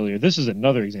color earlier. This is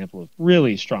another example of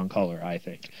really strong color, I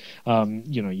think.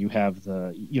 You have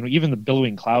even the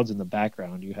billowing clouds in the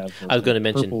background. You have I was going to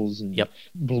mention purples and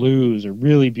blues are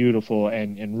really beautiful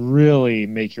and really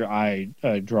make your eye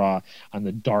draw on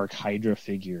the dark Hydra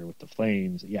figure with the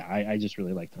flames. Yeah, I just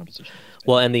really like the composition.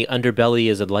 Well, and the underbelly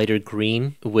is a lighter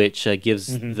green, which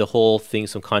gives the whole thing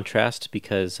some contrast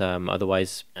because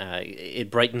otherwise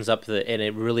it brightens up and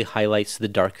it really highlights the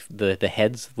dark. The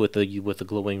heads with the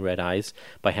glowing red eyes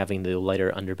by having the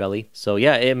lighter underbelly. So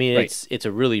yeah, I mean it's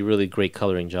a really, really great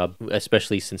coloring job,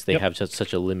 especially since they have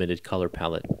such a limited color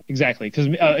palette. Exactly, because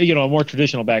a more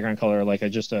traditional background color like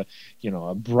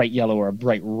a bright yellow or a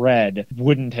bright red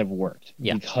wouldn't have worked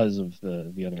because of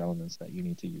the other elements that you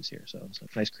need to use here. So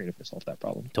nice creative to solve that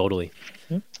problem. Totally.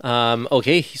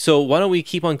 Okay, so why don't we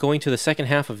keep on going to the second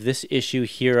half of this issue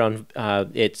here on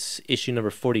it's issue number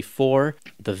 44.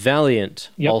 The Valiant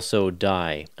also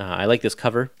die. I like this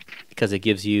cover because it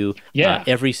gives you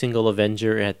every single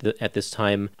Avenger at this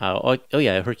time.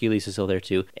 Hercules is still there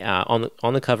too.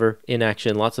 On the cover, in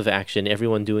action, lots of action,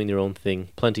 everyone doing their own thing,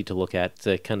 plenty to look at.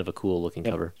 It's kind of a cool looking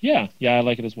cover. Yeah, I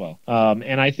like it as well.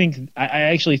 And I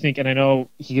actually think, and I know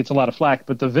he gets a lot of flack,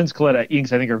 but the Vince Colletta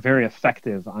inks I think are very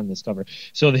effective on this cover.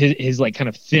 So his like kind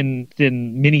of thin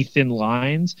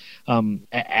lines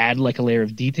add like a layer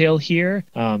of detail here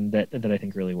that I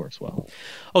think really works well.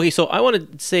 Okay, so I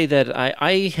want to say that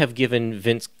I have given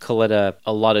Vince Colletta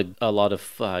a lot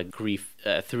of grief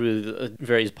through the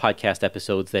various podcast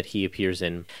episodes that he appears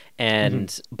in,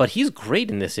 but he's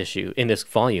great in this issue, in this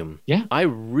volume. Yeah, I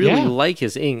really like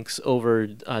his inks over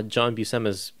John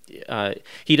Buscema's.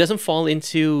 He doesn't fall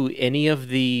into any of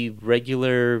the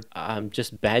regular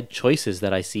just bad choices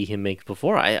that I see him make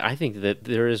before. I think that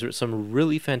there is some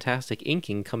really fantastic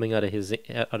inking coming out of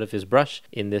his brush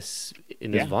in this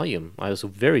volume. I was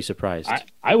very surprised.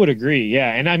 I would agree.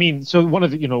 Yeah, and I mean, so one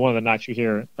of the knocks you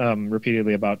hear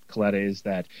repeatedly about Colletta is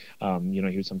that,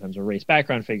 he would sometimes erase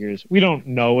background figures. We don't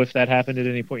know if that happened at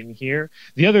any point in here.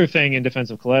 The other thing in defense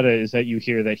of Coletta is that you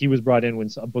hear that he was brought in when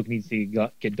a book needs to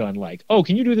get done, like, oh,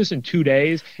 can you do this in 2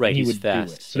 days? Right, and he he's would fast.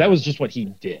 do it. So that was just what he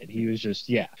did. He was just,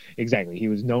 exactly. He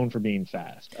was known for being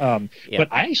fast. But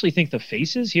I actually think the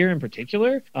faces here in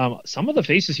particular, some of the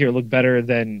faces here look better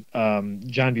than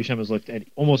John Buscema has looked at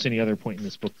almost any other point in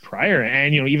this book prior.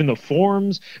 And, even the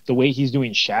forms, the way he's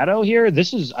doing shadow here,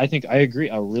 this is, I think, I agree,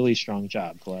 a really strong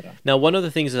job, Coletta. Now, one of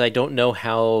the things is I don't know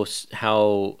how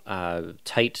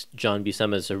tight John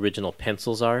Buscema's original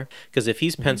pencils are, because if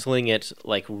he's penciling it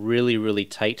like really, really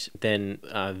tight, then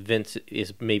Vince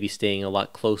is maybe staying a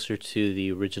lot closer to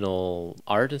the original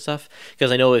art and stuff.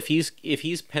 Because I know if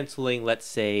he's penciling, let's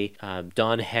say,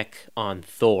 Don Heck on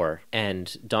Thor,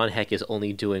 and Don Heck is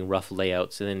only doing rough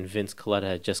layouts, and then Vince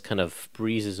Coletta just kind of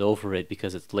breezes over it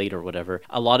because it's late or whatever.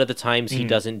 A lot of the times he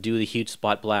doesn't do the huge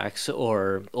spot blacks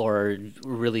or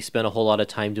really spend a whole lot of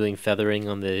time doing feathering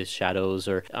on the shadows,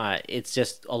 or it's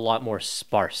just a lot more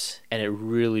sparse, and it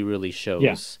really, really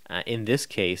shows. In this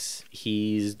case,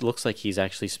 looks like he's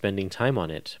actually spending time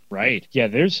on it. Right. Yeah,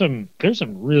 there's some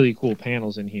really cool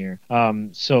panels in here.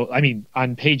 So, I mean,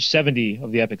 on page 70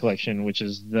 of the Epic Collection, which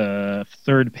is the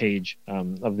third page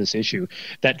of this issue,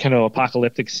 that kind of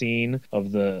apocalyptic scene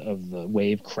of the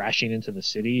wave crashing into the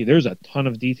city, there's a ton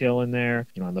of detail in there,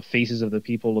 on the faces of the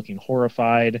people looking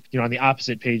horrified. On the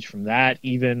opposite page from that,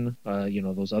 even,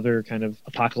 those other kind of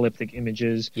apocalyptic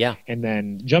images. Yeah. And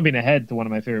then jumping ahead to one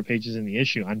of my favorite pages in the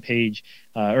issue, on page,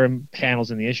 or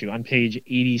panels in the issue, on page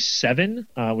 87,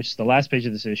 which is the last page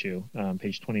of this issue,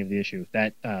 page 20 of the issue,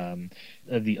 that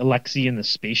the Alexei and the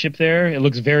spaceship there, it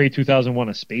looks very 2001: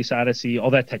 A Space Odyssey. All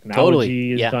that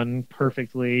technology is done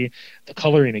perfectly. The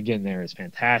coloring again there is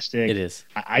fantastic. It is.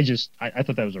 I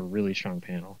thought that was a really strong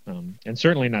panel, and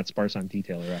certainly not sparse on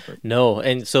detail or effort. No,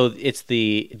 and so it's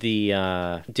the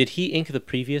did he ink the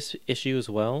previous issue as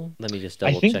well? Let me just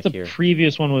double check here. I think the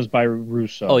previous one was by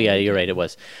Russo. Oh yeah, you're right. It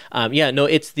was.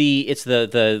 It's the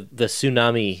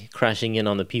tsunami crashing in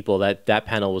on the people. That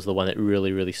panel was the one that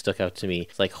really, really stuck out to me.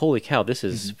 It's like, holy cow, this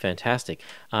is fantastic.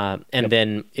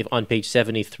 Then if on page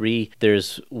 73,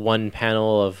 there's one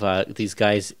panel of these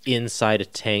guys inside a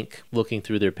tank looking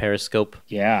through their periscope.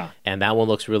 Yeah. And that one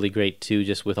looks really great too,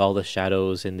 just with all the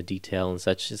shadows and the detail and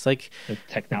such. It's like the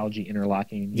technology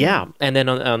interlocking. Yeah. And then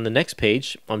on the next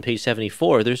page, on page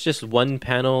 74, there's just one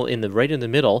panel right in the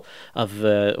middle of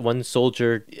one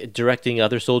soldier directing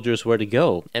other soldiers where to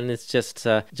go. And it's just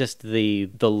the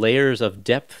layers of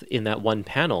depth in that one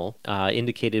panel,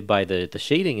 indicated by the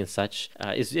shading and such,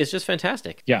 is just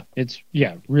fantastic. Yeah, it's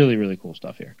really, really cool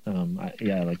stuff here. I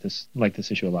like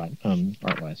this issue a lot,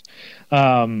 art wise.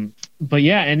 But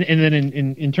yeah, and then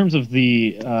in terms of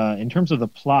the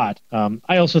plot,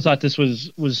 I also thought this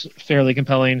was fairly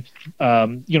compelling.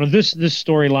 This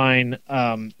storyline,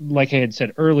 like I had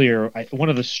said earlier, one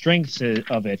of the strengths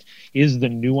of it is the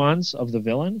nuance of the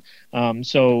villain.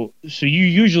 So you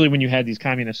usually, when you had these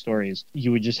communist stories,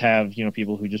 you would just have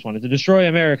people who just wanted to destroy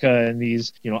America and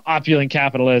these opulent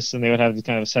capitalists, and they would have these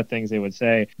kind of set things they would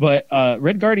say. But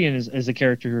Red Guardian is a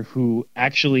character who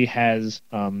actually has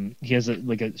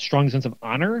a strong sense of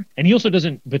honor, and he also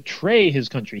doesn't betray his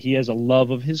country. He has a love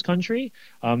of his country.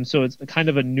 So it's kind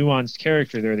of a nuanced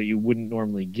character there that you wouldn't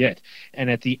normally get. And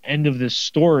at the end of this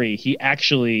story, he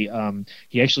actually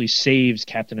saves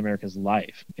Captain America's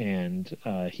life, and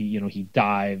he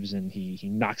dives and he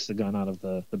knocks the gun out of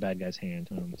the bad guy's hand,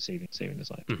 saving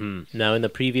his life. Mm-hmm. Now, in the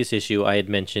previous issue, I had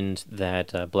mentioned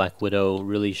that Black Widow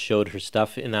really showed her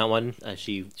stuff in that one.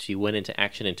 She went into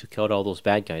action and took out all those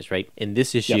bad guys, right? In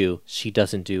this issue, she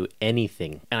doesn't do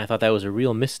anything, and I thought that was a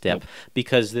real misstep,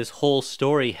 because this whole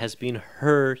story has been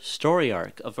her story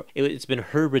arc. It's been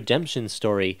her redemption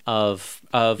story of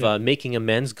making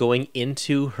amends, going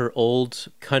into her old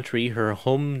country, her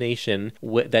home nation,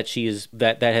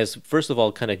 that has first of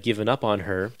all kind of given up on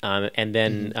her, and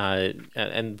then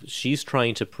and she's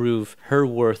trying to prove her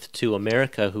worth to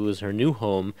America, who is her new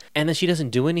home, and then she doesn't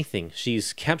do anything.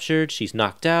 She's captured, she's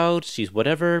knocked out, she's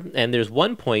whatever, and there's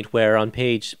one point where on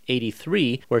page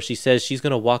 83 where she says she's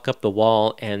going to walk up the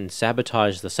wall and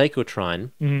sabotage the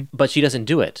Psychotron, but she doesn't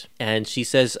do it. And she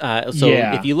says,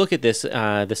 if you look at this,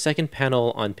 the second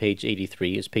panel on page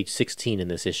 83 is page 16 in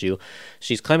this issue.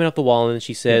 She's climbing up the wall and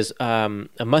she says, I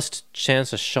must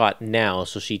chance a shot now.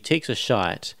 So she takes a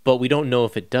shot, but we don't know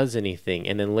if it does anything.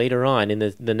 And then later on in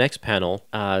the next panel,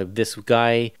 this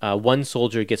guy, one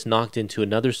soldier gets knocked into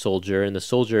another soldier, and the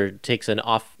soldier takes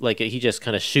he just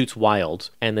kind of shoots wild.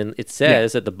 And then it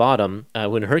says at the bottom,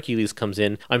 when Hercules comes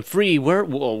in, I'm free.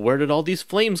 Where did all these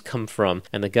flames come from?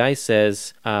 And the guy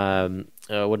says,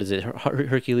 what is it?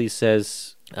 Hercules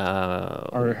says.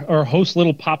 Our host's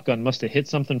little pop gun must have hit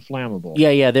something flammable.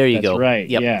 Yeah, there you go. That's right.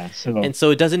 Yep. Yeah. So And so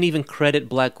it doesn't even credit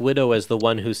Black Widow as the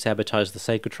one who sabotaged the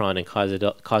cyclotron and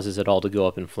causes it all to go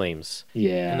up in flames.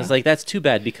 Yeah. And it's like, that's too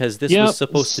bad, because this was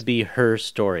supposed to be her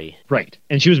story. Right.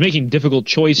 And she was making difficult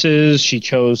choices. She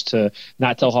chose to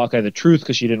not tell Hawkeye the truth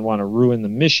because she didn't want to ruin the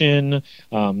mission.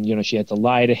 She had to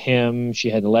lie to him. She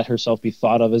had to let herself be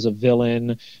thought of as a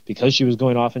villain because she was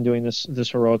going off and doing this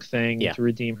heroic thing to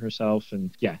redeem herself.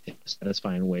 And it's a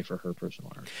satisfying way for her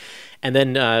personal arc. And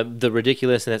then the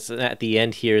ridiculousness at the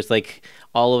end here is like,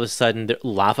 all of a sudden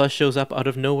lava shows up out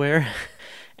of nowhere.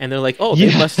 And they're like, oh,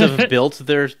 they must have built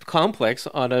their complex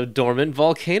on a dormant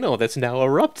volcano that's now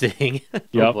erupting.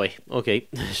 Oh boy. Okay,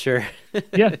 sure.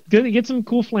 Yeah, get some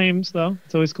cool flames though.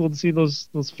 It's always cool to see those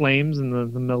flames and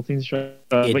the melting structure.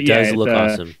 It does look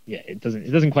awesome. Yeah, it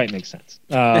doesn't quite make sense.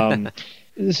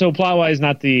 So plot-wise,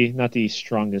 not the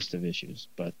strongest of issues,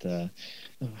 but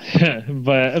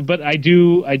but I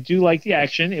do like the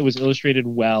action. It was illustrated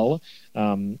well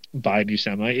by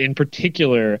Buscema. In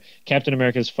particular, Captain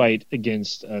America's fight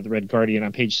against the Red Guardian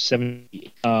on page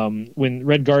 70. When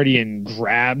Red Guardian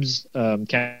grabs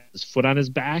Captain's foot on his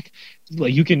back,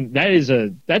 like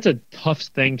that's a tough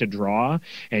thing to draw,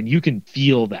 and you can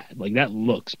feel that. Like that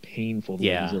looks painful the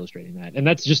way he's illustrating that, and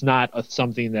that's just not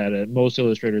something that most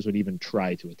illustrators would even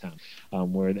try to attempt.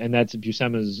 And that's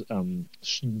Buscema's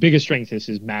biggest strength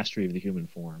is his mastery of the human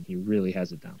form. He really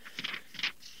has it down.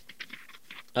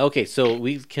 Okay, so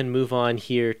we can move on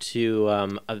here to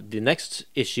the next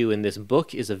issue in this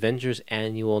book is Avengers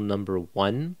Annual number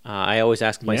 1. I always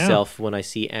ask myself when I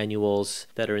see annuals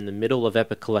that are in the middle of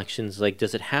epic collections, like,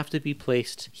 does it have to be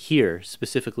placed here,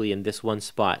 specifically in this one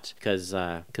spot? Because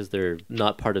they're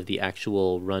not part of the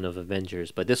actual run of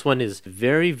Avengers. But this one is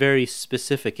very, very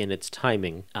specific in its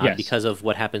timing because of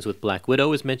what happens with Black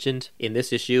Widow is mentioned in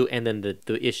this issue, and then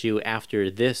the issue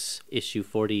after this, issue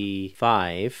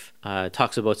 45,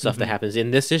 talks about stuff that happens in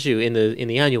this issue in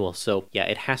the annual. So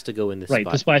it has to go in this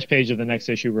spot. The splash page of the next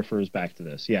issue refers back to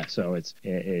this. So it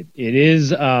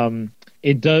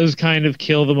does kind of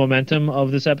kill the momentum of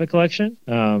this epic collection.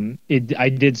 I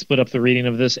did split up the reading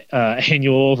of this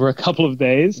annual over a couple of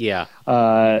days.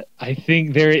 I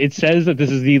think it says that this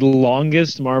is the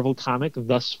longest Marvel comic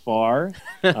thus far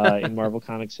in Marvel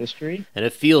Comics history, and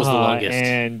it feels the longest.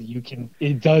 And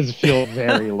it does feel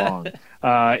very long.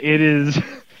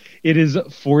 It is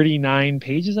 49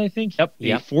 pages, I think. Yep. A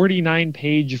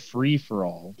 49-page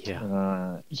free-for-all.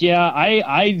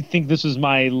 I think this is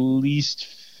my least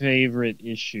favorite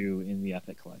issue in the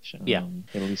Epic Collection.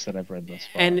 At least that I've read thus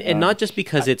far. And not just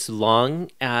because it's long,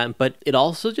 but it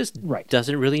also just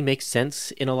doesn't really make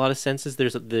sense in a lot of senses.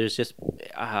 There's just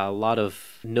a lot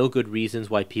of no good reasons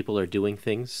why people are doing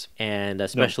things, and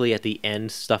especially at the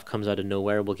end, stuff comes out of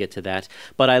nowhere. We'll get to that.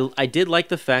 But I did like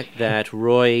the fact that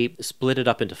Roy split it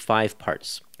up into 5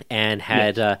 parts. And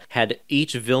had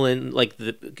each villain, like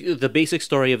the basic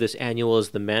story of this annual is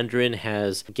the Mandarin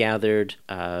has gathered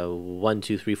 1,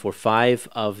 2, 3, 4, 5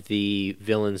 of the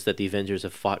villains that the Avengers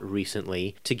have fought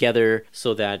recently together,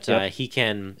 so that he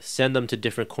can send them to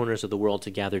different corners of the world to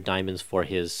gather diamonds for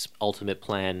his ultimate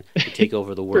plan to take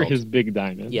over the world. For his big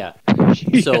diamond.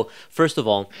 So first of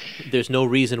all, there's no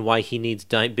reason why he needs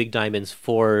big diamonds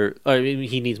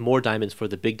he needs more diamonds for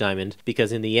the big diamond,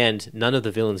 because in the end, none of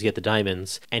the villains get the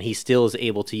diamonds. And he still is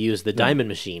able to use the diamond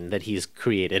machine that he's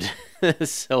created.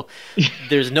 So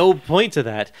there's no point to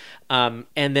that.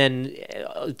 And then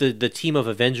the team of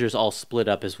Avengers all split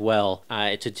up as well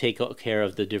to take care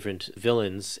of the different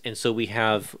villains. And so we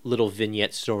have little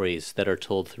vignette stories that are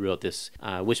told throughout this,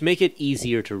 which make it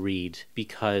easier to read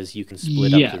because you can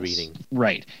split up the reading.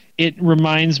 Right. It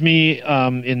reminds me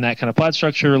in that kind of plot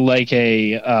structure like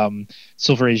a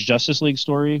Silver Age Justice League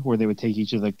story where they would take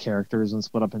each of the characters and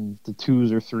split up into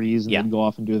 2s or 3s and then go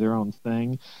off and do their own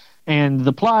thing. And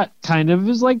the plot kind of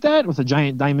is like that with a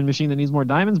giant diamond machine that needs more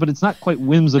diamonds, but it's not quite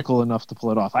whimsical enough to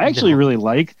pull it off. I actually really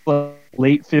like the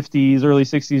late 50s, early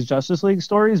 60s Justice League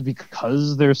stories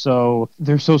because they're so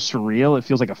surreal. It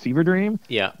feels like a fever dream.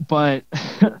 But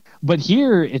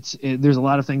here there's a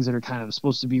lot of things that are kind of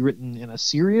supposed to be written in a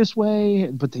serious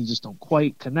way, but they just don't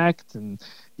quite connect. And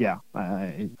yeah,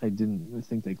 I didn't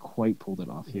think they quite pulled it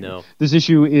off here. No. This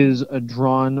issue is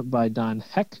drawn by Don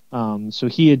Heck. So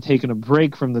he had taken a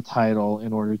break from the title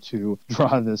in order to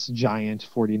draw this giant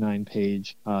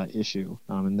 49-page issue,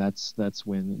 and that's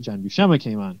when John Buscema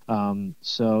came on.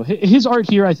 So his art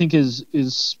here, I think, is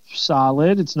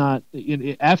solid. It's not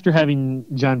after having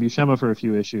John Buscema for a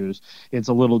few issues, it's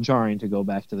a little jarring to go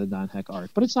back to the Don Heck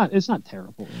art, but it's not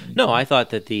terrible. No, I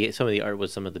thought that some of the art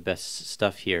was some of the best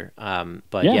stuff here.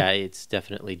 But yeah, it's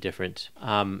definitely different.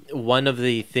 One of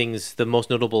the things, the most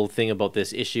notable thing about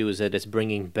this issue is that it's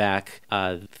bringing back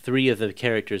 3 of the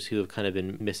characters who have kind of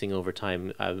been missing over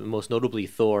time, most notably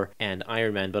Thor and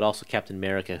Iron Man, but also Captain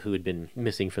America, who had been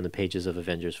missing from the pages of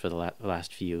Avengers for the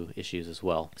last few issues as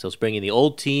well. So it's bringing the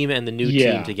old team and the new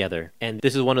team together. And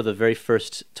this is one of the very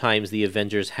first times the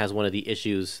Avengers has one of the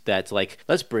issues that's like,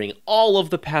 let's bring all of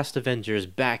the past Avengers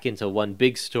back into one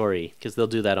big story, because they'll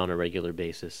do that on a regular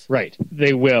basis. Right,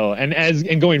 they will.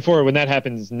 And going forward, when that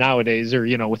happens nowadays, or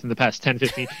within the past 10,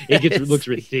 15, it looks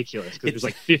ridiculous, because there's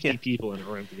like 50 people in a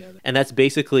room together. And that's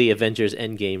basically Avengers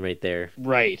Endgame right there.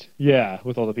 Right, yeah,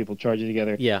 with all the people charging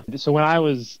together. Yeah. So when I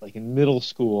was like in middle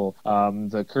school,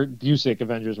 the Kurt Busiek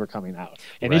Avengers were coming out.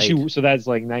 And so that's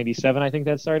like 97, I think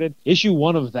that started. Issue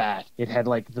 1 of that, it had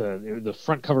like the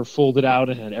front cover folded out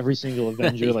and had every single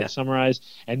Avenger like summarized.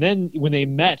 And then when they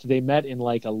met in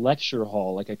like a lecture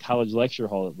hall, like a college lecture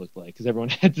hall, it looked like, because everyone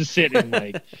had to sit in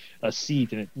like a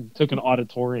seat, and it took an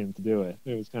auditorium to do it.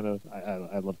 It was kind of,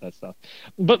 I love that stuff.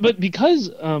 But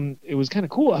because it was kind of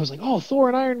cool, I was like, oh, Thor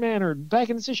and Iron Man are back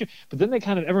in this issue. But then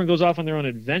everyone goes off on their own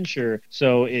adventure,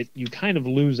 so you kind of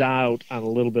lose out on a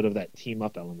little bit of that team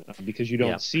up element, because you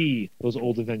don't see those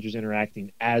old Avengers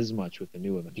interacting as much with the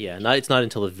new Avengers. Yeah, it's not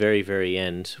until the very, very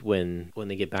end when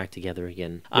they get back together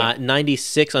again.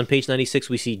 96, on page 96,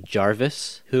 we see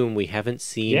Jarvis, whom we haven't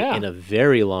seen in a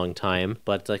very long time,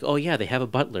 but it's like, oh yeah, they have a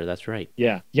butler, that's right.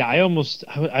 Yeah, I almost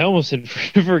had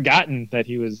forgotten that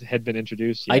he had been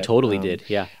introduced yet. I totally did,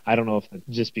 yeah. I don't know if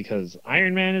just because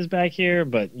Iron Man is back here,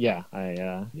 but yeah,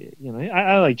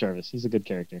 I like Jarvis. He's a good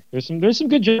character. There's some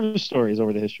good Jarvis stories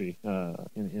over the history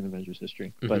in Avengers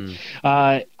history. Mm-hmm.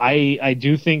 But I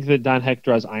do think that Don Heck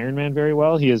draws Iron Man very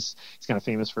well. He's kind of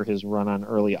famous for his run on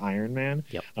early Iron Man.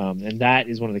 Yep. And that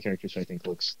is one of the characters who I think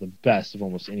looks the best of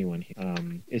almost anyone.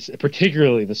 It's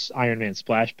particularly this Iron Man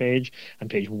splash page on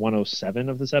page 107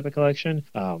 of this Epic Collection.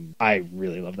 I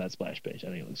really love that splash page. I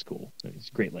think it looks cool. It's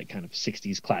great, like kind of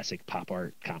 60s classic pop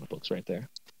art comic books right there.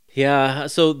 Yeah,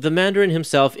 so the Mandarin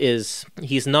himself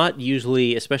he's not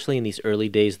usually, especially in these early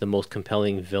days, the most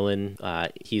compelling villain.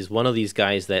 He's one of these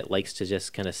guys that likes to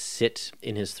just kind of sit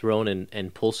in his throne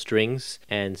and pull strings.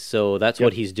 And so that's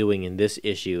what he's doing in this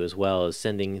issue, as well as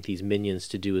sending these minions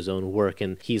to do his own work.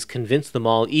 And he's convinced them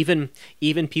all, even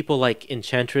people like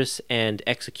Enchantress and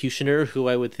Executioner, who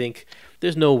I would think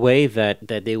there's no way that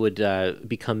they would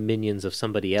become minions of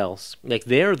somebody else. Like,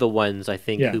 they're the ones, I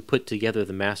think, who put together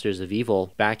the Masters of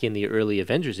Evil back in the early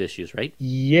Avengers issues, right?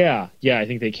 Yeah, I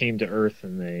think they came to Earth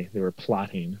and they were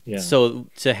plotting. Yeah. So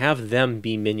to have them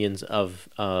be minions of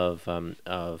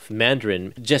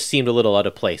Mandarin just seemed a little out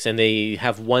of place. And they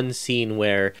have one scene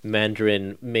where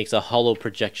Mandarin makes a hollow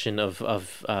projection of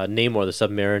Namor, the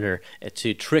Submariner,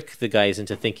 to trick the guys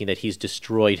into thinking that he's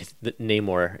destroyed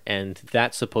Namor, and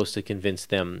that's supposed to convince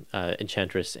them,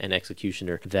 Enchantress and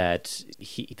Executioner, that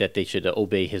they should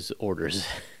obey his orders.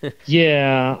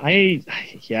 I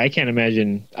can't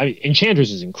imagine. I mean,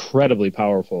 Enchantress is incredibly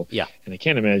powerful. Yeah, and I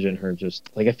can't imagine her just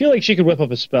like. I feel like she could whip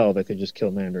up a spell that could just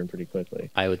kill Mandarin pretty quickly.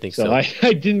 I would think so. I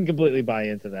didn't completely buy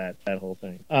into that whole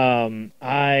thing.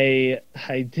 I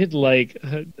did like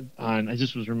I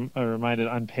just was reminded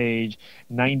on page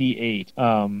 98.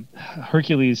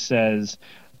 Hercules says,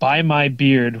 "By my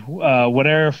beard,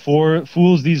 whatever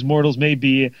fools these mortals may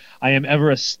be, I am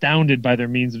ever astounded by their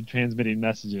means of transmitting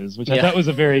messages," which I thought was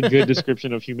a very good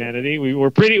description of humanity.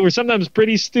 We're sometimes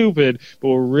pretty stupid, but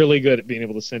we're really good at being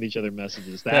able to send each other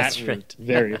messages. That's right.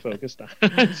 Very focused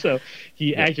on. So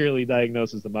he accurately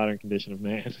diagnoses the modern condition of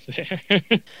man there.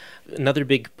 Another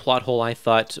big plot hole, I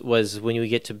thought, was when we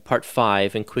get to part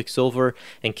 5 and Quicksilver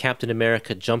and Captain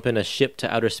America jump in a ship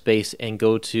to outer space and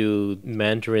go to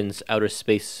Mandarin's outer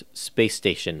space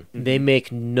station. Mm-hmm. They make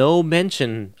no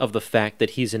mention of the fact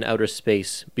that he's in outer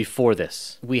space before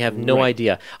this. We have no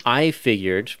idea. I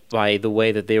figured, by the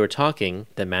way that they were talking,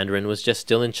 that Mandarin was just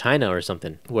still in China or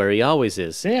something, where he always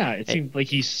is. Yeah, it seemed like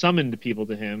he summoned people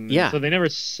to him. Yeah. So they never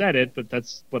said it, but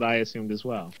that's what I assumed as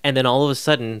well. And then all of a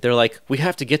sudden, they're like, we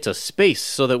have to get to space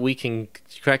so that we can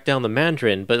track down the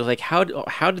Mandarin. But like, how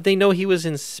did they know he was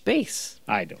in space?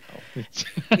 I don't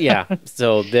know. Yeah,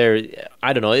 so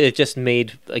I don't know, it just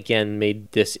made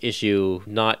this issue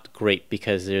not great,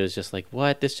 because it was just like,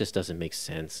 what, this just doesn't make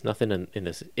sense, nothing in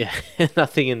this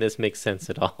nothing in this makes sense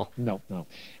at all. No.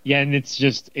 Yeah, and it's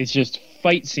just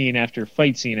fight scene after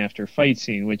fight scene after fight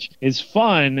scene, which is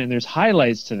fun, and there's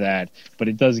highlights to that, but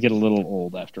it does get a little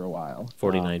old after a while.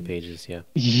 49 pages, yeah.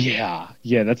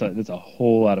 Yeah, that's a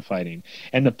whole lot of fighting.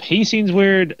 And the pacing's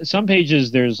weird. Some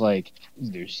pages there's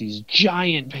these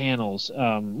giant panels,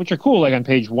 which are cool, like on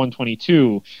page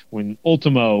 122 when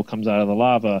Ultimo comes out of the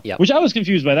lava. Yep. Which I was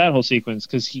confused by that whole sequence,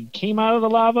 because he came out of the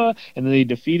lava and then they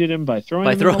defeated him by throwing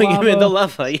him in the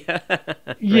lava.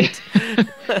 Yeah.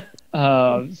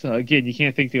 So again, you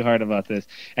can't think too hard about this.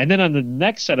 And then on the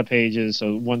next set of pages, so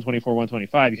 124,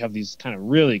 125, you have these kind of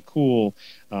really cool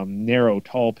narrow,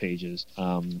 tall pages.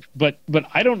 But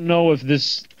I don't know if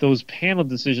those panel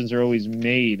decisions are always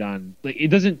made on. Like, it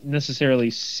doesn't necessarily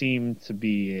seem to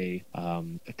be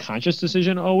a conscious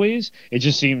decision always. It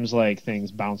just seems like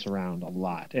things bounce around a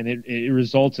lot, and it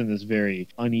results in this very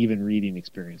uneven reading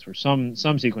experience where some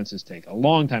sequences take a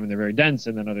long time and they're very dense,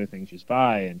 and then other things just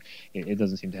by, and it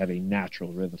doesn't seem to have a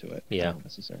natural rhythm to it. Yeah.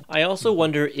 Necessarily. I also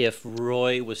wonder if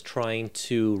Roy was trying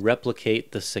to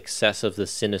replicate the success of the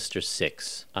Sinister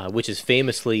Six, which is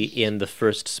famously in the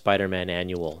first Spider-Man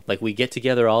annual. Like, we get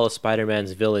together all of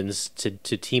Spider-Man's villains to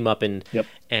team up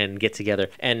and get together.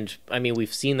 And I mean,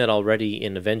 we've seen that already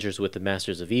in Avengers with the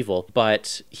Masters of Evil,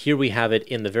 but here we have it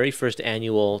in the very first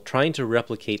annual, trying to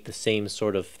replicate the same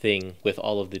sort of thing with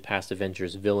all of the past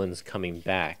Avengers villains coming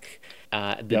back.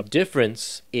 The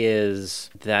difference is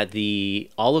that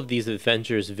all of these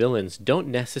Avengers villains don't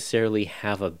necessarily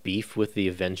have a beef with the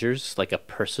Avengers, like a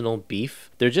personal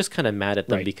beef. They're just kind of mad at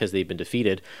them because they've been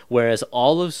defeated, whereas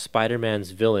all of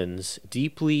Spider-Man's villains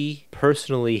deeply,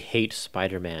 personally hate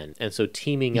Spider-Man, and so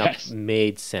teaming up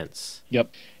made sense.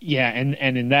 Yep. Yeah, and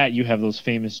in that you have those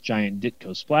famous giant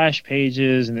Ditko splash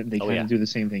pages, and they kind of do the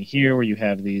same thing here, where you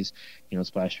have these,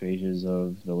 splash pages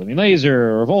of the Living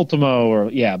Laser or of Ultimo,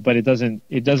 but it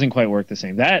doesn't quite work the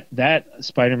same. That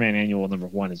Spider-Man annual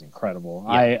 #1 is incredible.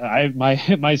 Yeah.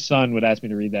 My son would ask me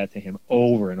to read that to him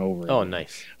over and over again. Oh,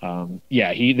 nice.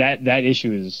 That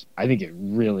issue is, I think it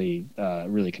really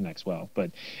connects well.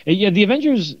 But the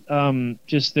Avengers,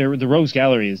 just the Rogues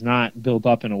Gallery is not built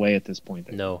up in a way at this point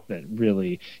that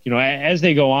really, as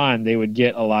they go on, they would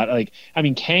get a lot. Like, I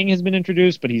mean, Kang has been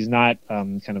introduced, but he's not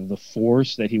kind of the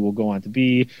force that he will go on to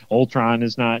be. Ultron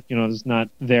is not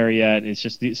there yet. It's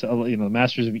just the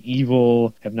Masters of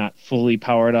Evil have not fully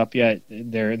powered up yet.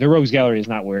 Their Rogues Gallery is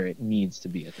not where it needs to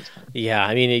be at this point. Yeah,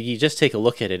 I mean, you just take a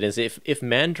look at it. As if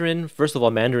Mandarin, first of all,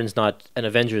 Mandarin's not an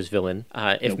Avengers villain.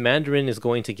 If Mandarin is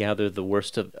going to gather the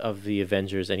worst of the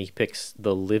Avengers, and he picks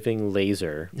the Living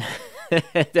Laser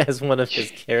as one of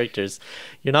his characters,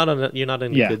 you're not on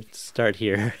a good start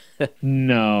here.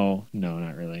 No,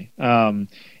 not really.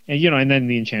 And then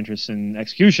the Enchantress and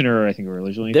Executioner, I think, were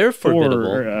originally they're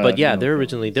formidable, but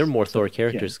they're more Thor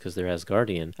characters because they're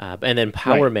Asgardian, and then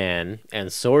Power Man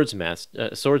and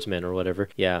Swordsman or whatever.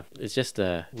 Yeah, it's just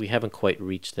we haven't quite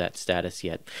reached that status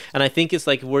yet, and I think it's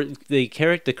like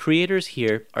the creators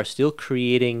here are still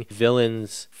creating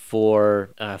villains for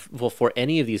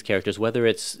any of these characters, whether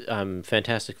it's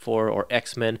Fantastic Four or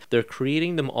X-Men. They're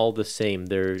creating them all the same.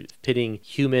 They're pitting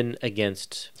human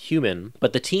against human,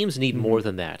 but the teams need more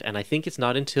than that. And I think it's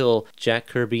not until Jack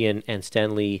Kirby and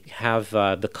Stan Lee have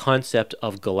the concept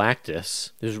of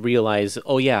Galactus, they realize,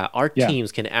 our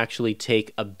teams can actually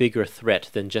take a bigger threat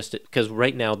than just because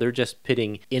right now they're just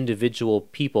pitting individual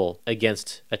people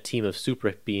against a team of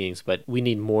super beings, but we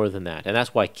need more than that. And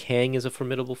that's why Kang is a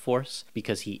formidable force,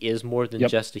 because he is more than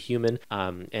just a human,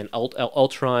 and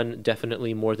Ultron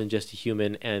definitely more than just a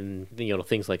human, and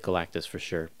things like Galactus for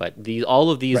sure. But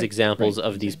all of these examples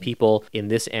of these people in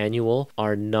this annual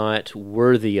are not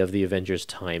worthy of the Avengers'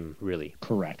 time, really.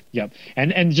 Correct. Yep.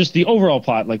 And just the overall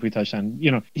plot, like we touched on,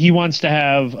 he wants to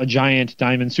have a giant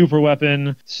diamond super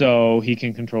weapon so he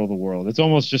can control the world. It's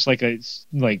almost just like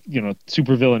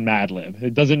supervillain Mad Lib.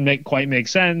 It doesn't quite make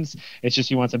sense. It's just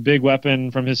he wants a big weapon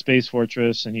from his space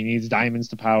fortress, and he needs diamonds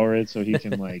to power it so he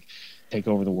can take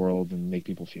over the world and make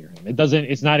people fear him.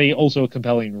 It's not also a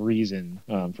compelling reason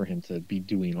for him to be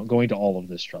going to all of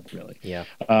this trouble, really. Yeah.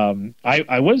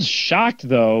 I was shocked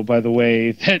though by the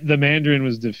way that the Mandarin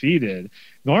was defeated,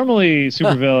 Normally,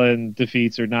 supervillain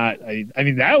defeats are not. I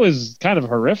mean, that was kind of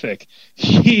horrific.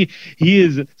 He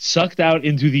is sucked out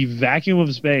into the vacuum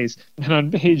of space, and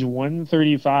on page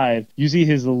 135, you see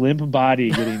his limp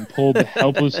body getting pulled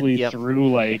helplessly Yep.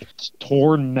 through like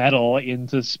torn metal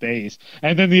into space,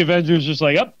 and then the Avengers just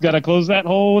like, "Up, gotta close that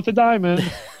hole with a diamond."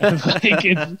 And, like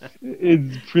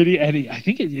it's pretty. And I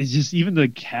think it's just even the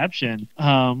caption.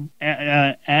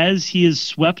 As he is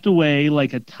swept away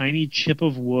like a tiny chip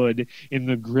of wood in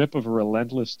the grip of a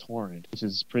relentless torrent, which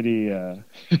is pretty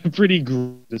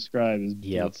described as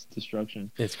its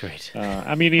destruction. It's great.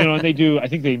 I mean, and they do. I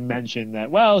think they mention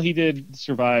that. Well, he did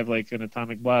survive like an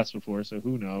atomic blast before, so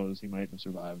who knows? He might have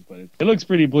survived, but it looks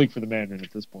pretty bleak for the Mandarin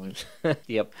at this point.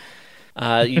 Yep.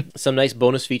 Some nice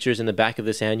bonus features in the back of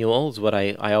this annual is what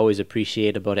I always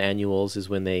appreciate about annuals is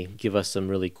when they give us some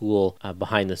really cool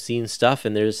behind the scenes stuff.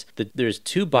 And there's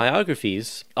two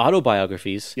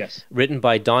autobiographies, yes, written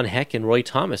by Don Heck and Roy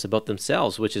Thomas about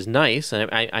themselves, which is nice. And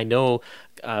I know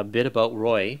a bit about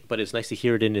Roy, but it's nice to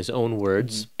hear it in his own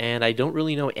words. Mm-hmm. And I don't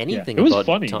really know anything about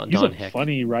funny. Don He's Heck. He's a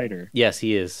funny writer. Yes,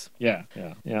 he is. Yeah.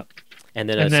 And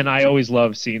then I always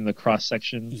love seeing the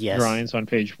cross-section yes. drawings on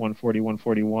page 140,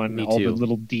 141. Me all too. The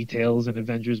little details in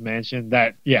Avengers Mansion.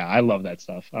 I love that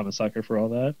stuff. I'm a sucker for all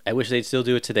that. I wish they'd still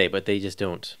do it today, but they just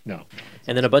don't. No.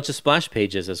 And then a bunch of splash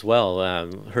pages as well.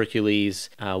 Hercules,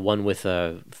 one with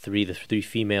the three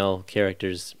female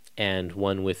characters, and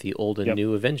one with the old and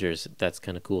new Avengers. That's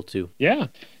kind of cool too. Yeah.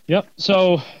 Yep.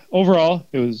 So overall,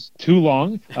 it was too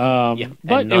long, but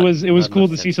it was cool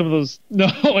to see some of those. No,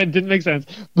 it didn't make sense,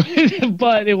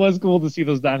 but it was cool to see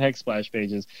those Don Heck splash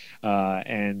pages.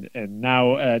 And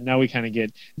now we kind of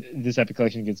get this epic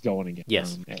collection gets going again.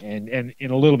 Yes. And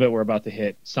in a little bit, we're about to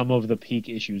hit some of the peak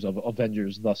issues of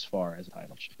Avengers thus far as a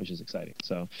title, which is exciting.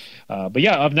 So, but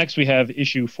yeah, up next we have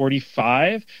issue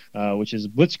 45, which is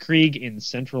Blitzkrieg in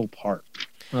Central Park.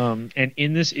 And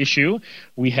in this issue,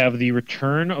 we have the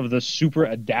return of the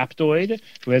Super-Adaptoid,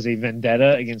 who has a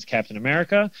vendetta against Captain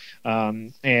America.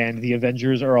 And the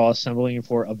Avengers are all assembling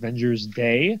for Avengers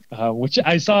Day, which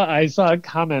I saw a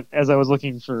comment as I was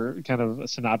looking for kind of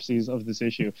synopses of this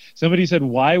issue. Somebody said,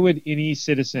 "Why would any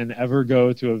citizen ever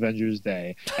go to Avengers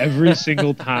Day every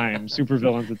single time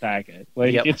supervillains attack it?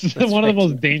 Like it's one of the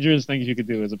most dangerous things you could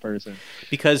do as a person."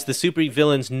 Because the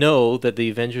supervillains know that the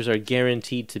Avengers are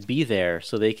guaranteed to be there,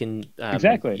 so they can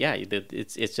exactly. Yeah,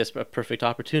 it's just a perfect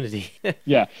opportunity.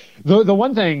 Yeah, the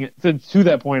one thing to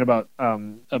that point about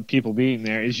of people being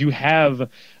there is you have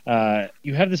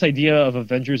this idea of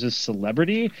Avengers as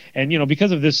celebrity, and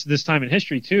because of this time in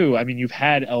history too. I mean, you've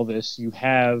had Elvis, you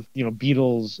have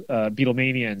Beatles,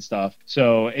 Beatlemania and stuff.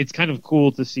 So it's kind of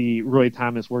cool to see Roy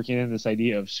Thomas working in this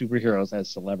idea of superheroes as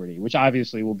celebrity, which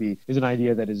obviously is an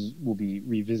idea that will be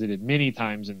revisited many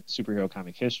times in superhero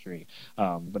comic history.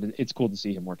 But it's cool to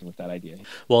see him working with that idea.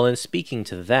 Well, and speaking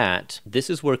to that, this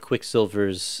is where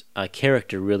Quicksilver's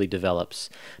character really develops,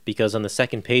 because on the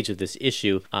second page of this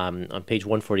issue, on page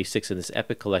 146 of this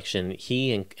epic collection,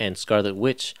 he and Scarlet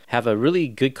Witch have a really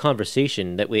good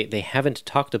conversation that they haven't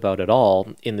talked about at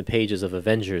all in the pages of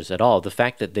Avengers at all. The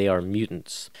fact that they are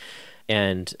mutants.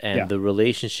 And the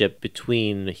relationship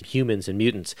between humans and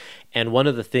mutants. And one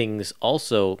of the things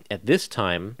also at this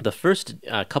time, the first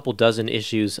couple dozen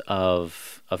issues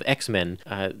of X-Men,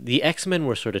 the X-Men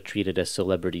were sort of treated as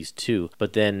celebrities too,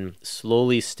 but then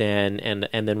slowly Stan and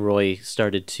then Roy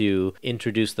started to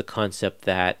introduce the concept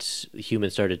that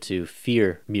humans started to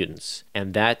fear mutants.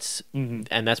 And that's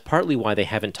partly why they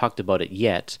haven't talked about it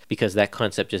yet, because that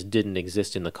concept just didn't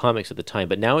exist in the comics at the time.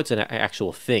 But now it's an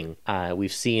actual thing.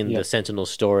 We've seen the Sentinel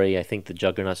story, I think the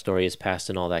Juggernaut story is passed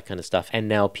and all that kind of stuff, and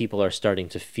now people are starting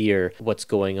to fear what's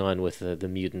going on with the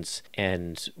mutants.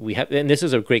 And this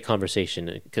is a great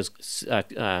conversation, because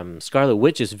Scarlet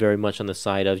Witch is very much on the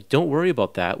side of, don't worry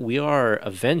about that, we are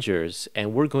Avengers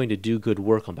and we're going to do good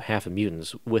work on behalf of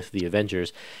mutants with the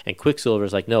Avengers. And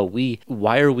Quicksilver's like, no,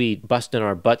 why are we busting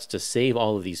our butts to save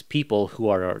all of these people who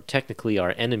are technically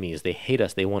our enemies? They hate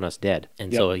us, they want us dead.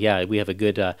 And so we have a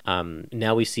good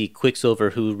now we see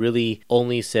Quicksilver, who really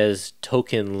only says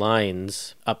token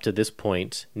lines up to this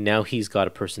point. Now he's got a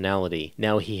personality.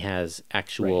 Now he has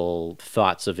actual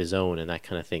thoughts of his own and that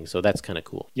kind of thing. So that's kind of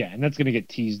cool. Yeah, and that's going to get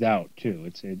teased out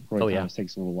too. Roy Thomas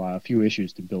takes a little while, a few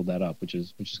issues to build that up, which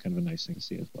is kind of a nice thing to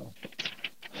see as well.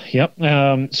 Yep.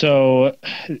 So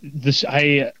this,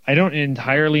 I don't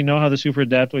entirely know how the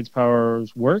Super-Adaptoid's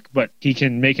powers work, but he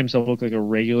can make himself look like a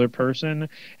regular person.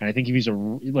 And I think if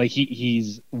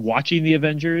he's watching the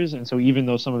Avengers, and so even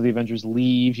though some of the Avengers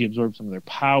leave, he absorbs some of their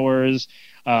powers.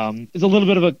 It's a little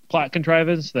bit of a plot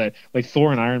contrivance that like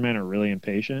Thor and Iron Man are really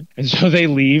impatient, and so they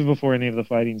leave before any of the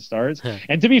fighting starts.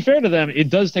 And to be fair to them, it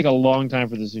does take a long time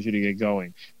for this issue to get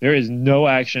going. There is no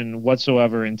action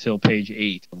whatsoever until page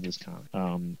 8 of this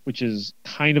comic, which is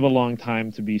kind of a long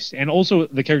time to be. And also,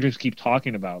 the characters keep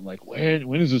talking about like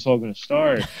when is this all going to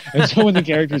start? And so when the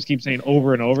characters keep saying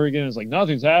over and over again, it's like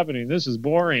nothing's happening. This is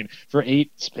boring for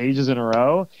 8 pages in a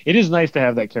row. It is nice to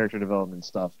have that character development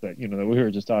stuff that that we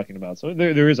were just talking about. So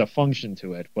there is a function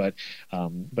to it, but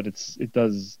it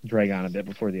does drag on a bit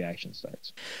before the action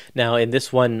starts. Now, in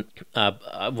this one,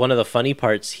 one of the funny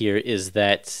parts here is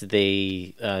that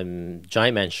they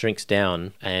Giant Man shrinks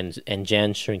down and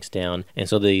Jan shrinks down, and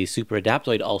so the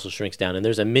Super-Adaptoid also shrinks down, and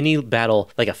there's a mini battle,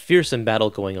 like a fearsome battle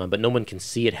going on, but no one can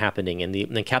see it happening, and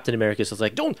then Captain America says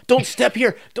like, don't step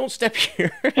here, don't step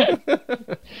here.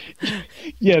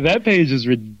 Yeah, that page is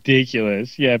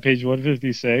ridiculous. Yeah, page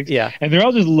 156. Yeah, and they're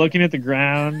all just looking at the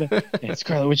ground, and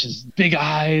Scarlet Witch's big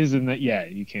eyes, and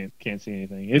you can't see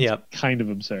anything. It's kind of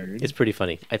absurd. It's pretty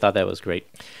funny. I thought that was great.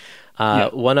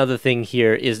 One other thing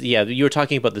here is, you were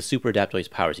talking about the Super-Adaptoid's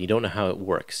powers. You don't know how it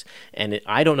works. And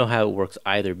I don't know how it works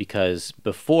either, because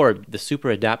before, the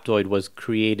Super-Adaptoid was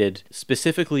created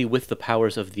specifically with the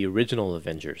powers of the original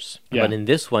Avengers. Yeah. But in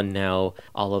this one now,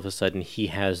 all of a sudden, he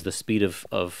has the speed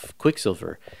of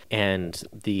Quicksilver and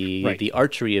the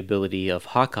archery ability of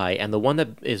Hawkeye. And the one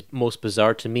that is most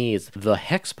bizarre to me is the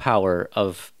hex power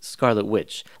of Scarlet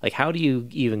Witch. Like, how do you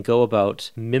even go about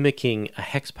mimicking a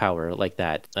hex power like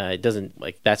that? It doesn't,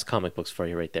 that's comic books for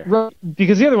you right there. Right,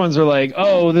 because the other ones are like,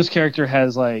 oh, this character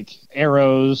has like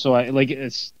arrows, so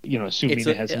it's assuming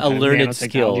it has some a learned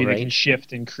skill, right? They can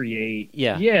shift and create.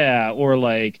 Yeah, or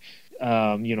like.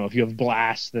 If you have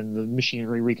blast, then the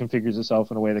machinery reconfigures itself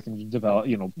in a way that can develop,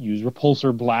 use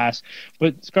repulsor blast.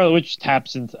 But Scarlet Witch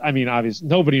taps into, obviously,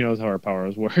 nobody knows how her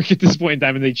powers work at this point in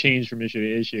time, and they change from issue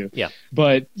to issue. Yeah.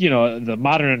 But, the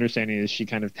modern understanding is she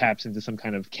kind of taps into some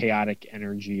kind of chaotic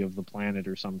energy of the planet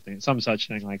or something, some such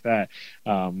thing like that,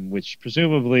 which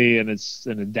presumably, and it's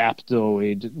an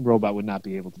adaptoid robot would not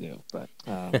be able to do. But,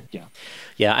 yeah.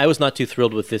 Yeah, I was not too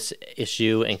thrilled with this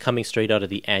issue, and coming straight out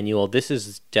of the annual, this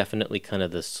is definitely kind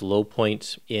of the slow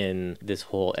point in this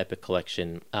whole Epic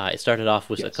collection. It started off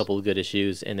with a couple of good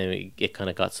issues, and then it kind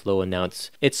of got slow, and now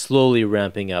it's slowly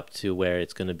ramping up to where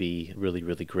it's going to be really,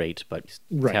 really great, but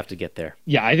you have to get there.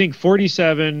 Yeah, I think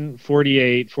 47,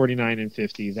 48, 49, and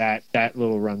 50, that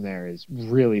little run there is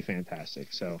really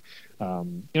fantastic. So,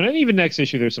 and even next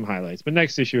issue there's some highlights, but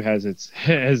next issue has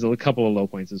a couple of low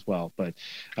points as well. But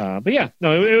yeah,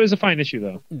 no, it was a fine issue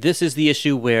though. This is the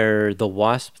issue where the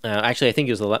Wasp, actually I think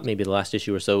it was maybe the last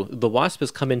issue or so, the Wasp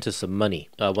has come into some money.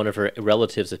 One of her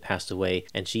relatives has passed away,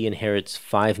 and she inherits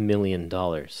 $5 million.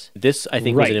 This, I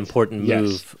think, was an important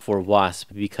move for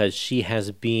Wasp, because she has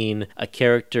been a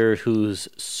character whose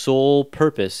sole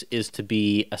purpose is to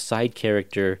be a side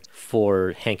character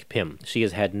for Hank Pym. She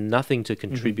has had nothing to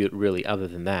contribute really other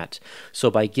than that. So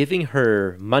by giving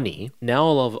her money, now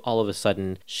all of a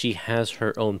sudden she has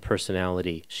her own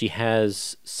personality. She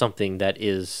has something that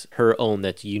is her own,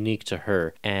 that's unique to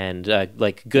her. And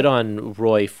good on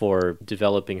Roy for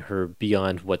developing her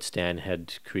beyond what Stan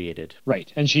had created.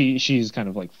 Right. And she's kind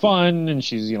of like fun, and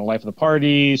she's life of the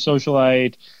party,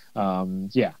 socialite.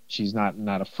 She's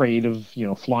not afraid of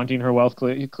flaunting her wealth.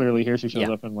 Clearly here she shows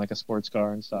up in like a sports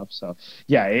car and stuff. So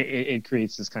it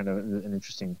creates this kind of an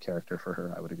interesting character for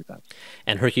her. I would agree with that.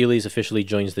 And Hercules officially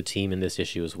joins the team in this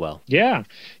issue as well. And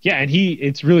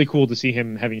it's really cool to see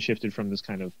him having shifted from this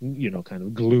kind of kind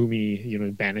of gloomy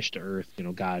banished to earth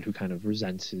god who kind of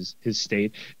resents his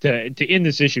state to in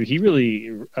this issue he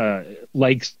really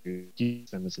likes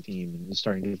them as a team and is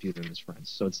starting to view them as friends.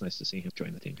 So it's nice to see him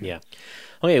join the team. Yeah.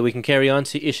 Okay, we can carry on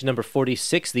to issue number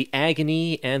 46, The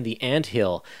Agony and the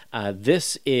Anthill.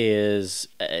 This is,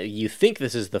 you think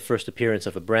this is the first appearance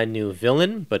of a brand new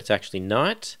villain, but it's actually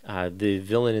not. The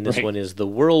villain in this one is the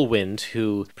Whirlwind,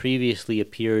 who previously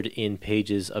appeared in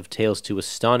pages of Tales to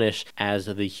Astonish as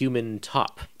the Human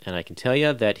Top. And I can tell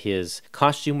you that his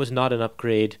costume was not an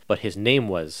upgrade, but his name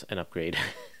was an upgrade.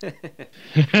 The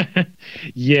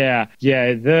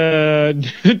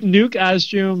new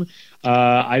costume.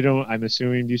 I'm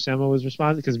assuming Buscema was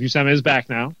responsible, because Buscema is back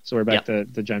now, so we're back to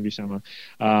John Buscema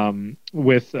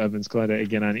with Vince Coletta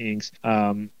again on inks.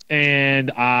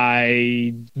 And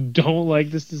I don't like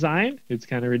this design. It's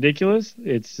kind of ridiculous.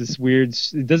 It's this weird.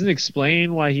 It doesn't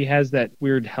explain why he has that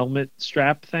weird helmet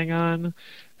strap thing on.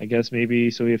 I guess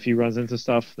maybe so if he runs into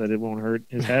stuff that it won't hurt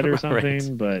his head or something.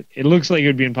 Right. But it looks like it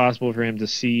would be impossible for him to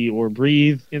see or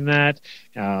breathe in that.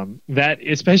 That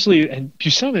especially, and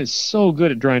Buscema is so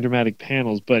good at drawing dramatic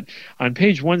panels. But on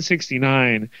page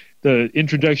 169, the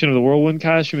introduction of the whirlwind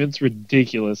costume, it's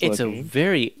ridiculous It's looking. a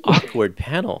very awkward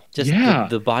panel. Just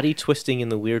the body twisting in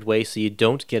the weird way, so you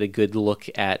don't get a good look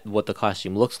at what the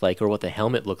costume looks like or what the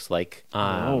helmet looks like.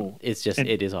 It's just,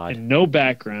 it is odd. And no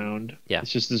background. Yeah.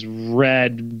 It's just this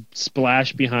red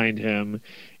splash behind him.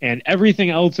 And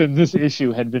everything else in this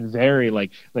issue had been very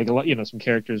like a lot, some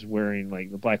characters wearing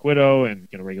like the Black Widow and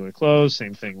regular clothes.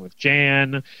 Same thing with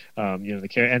Jan. And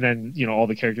then all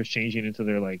the characters changing into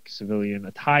their like civilian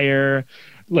attire.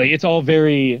 Like it's all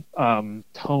very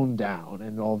toned down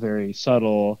and all very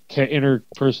subtle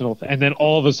interpersonal. And then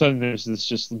all of a sudden there's this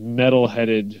just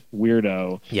metal-headed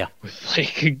weirdo with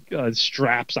like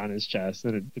straps on his chest,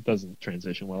 and it doesn't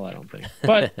transition well, I don't think.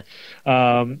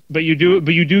 But you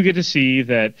do get to see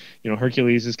that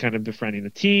Hercules is kind of befriending the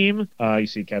team. You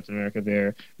see Captain America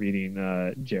there reading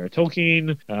J.R.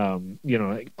 Tolkien.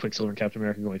 Quicksilver and Captain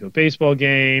America going to a baseball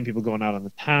game. People going out on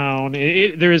the town.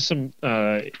 There is some.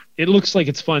 It looks like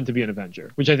it's fun to be an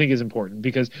Avenger, which I think is important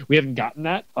because we haven't gotten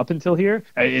that up until here.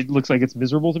 It looks like it's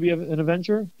miserable to be an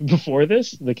Avenger before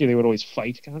this. Like they would always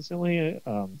fight constantly.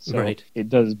 It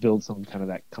does build some kind of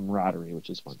that camaraderie, which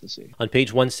is fun to see. On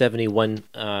page 171,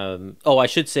 I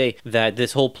should say that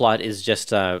this whole plot is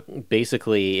just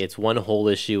basically it's one whole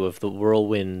issue of the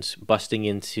whirlwind busting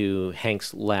into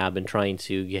Hank's lab and trying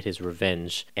to get his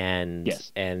revenge, and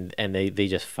they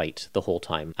just fight the whole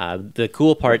time. The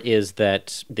cool part is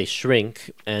that they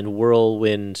shrink, and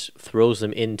Whirlwind throws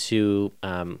them into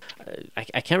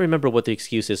I can't remember what the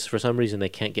excuse is. For some reason they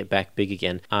can't get back big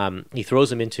again. He throws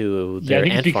them into their I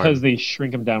think ant it's because farm. they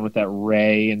shrink them down with that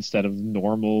ray instead of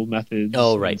normal methods.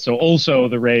 Oh, right. And so also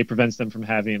the ray prevents them from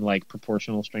having like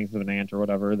proportional strength of an ant or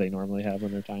whatever they normally have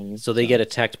when they're tiny. So they get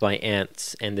attacked by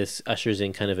ants, and this ushers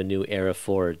in kind of a new era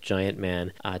for Giant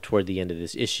Man toward the end of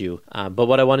this issue. But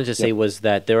what I wanted to say was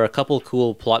that there are a couple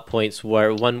cool plot points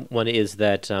where one is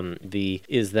that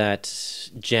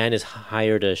Jan has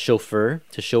hired a chauffeur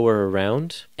to show her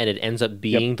around, and it ends up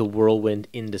being the Whirlwind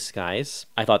in disguise.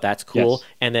 I thought that's cool. Yes.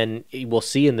 And then we'll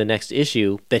see in the next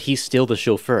issue that he's still the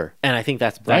chauffeur, and I think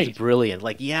that's brilliant.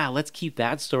 Like, let's keep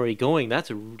that story going. That's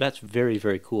very,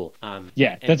 very cool.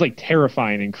 That's like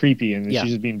terrifying and creepy, and she's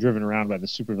just being driven around by the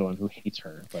supervillain who hates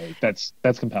her. Like that's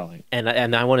compelling.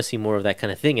 And I want to see more of that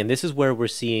kind of thing. And this is where we're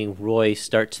seeing Roy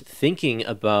start thinking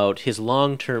about his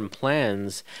long-term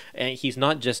plans. And he's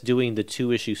not just doing the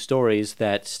 2-issue stories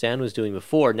that Stan was doing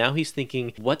before. Now he's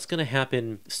thinking, what's going to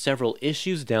happen several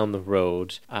issues down the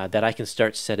road that I can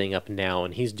start setting up now?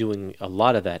 And he's doing a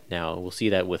lot of that now. We'll see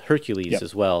that with Hercules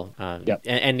as well.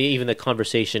 And even the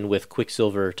conversation with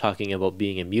Quicksilver talking about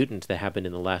being a mutant that happened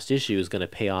in the last issue is going to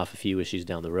pay off a few issues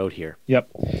down the road here.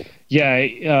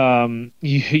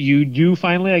 You do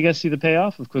finally, I guess, see the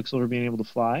payoff of Quicksilver being able to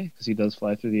fly, because he does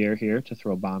fly through the air here to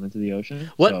throw a bomb into the ocean.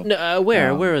 What?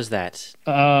 Where is that?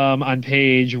 On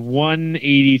page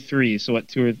 183. So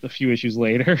a few issues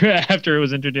later after it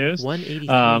was introduced.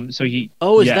 183.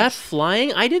 Is that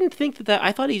flying? I didn't think that.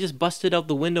 I thought he just busted out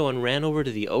the window and ran over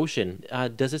to the ocean.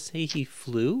 Does it say he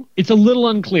flew? It's a little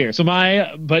unclear. So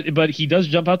but he does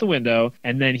jump out the window,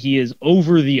 and then he is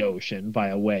over the ocean by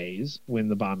a ways when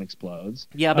the bomb explodes.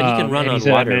 Yeah, but he can run on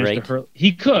water, right?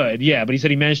 He could, but he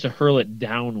said he managed to hurl it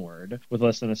downward with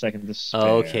less than a second to spare.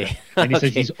 Okay. And he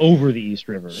says he's over the East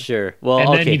River. Sure. Well,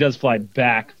 and then he does fly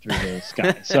back through the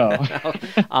sky. So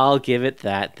I'll give it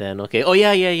that then. Okay. Oh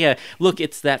yeah. Look,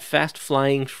 it's that fast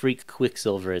flying freak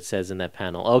Quicksilver. It says in that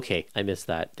panel. Okay, I missed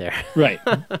that there. Right.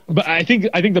 But I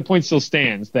think the point still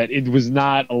stands that it was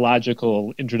not a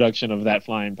logical introduction of that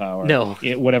flying power. No.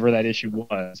 Whatever that issue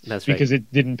was. That's right. Because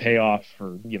it didn't pay off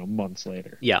for months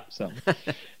later. Yeah. So.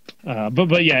 But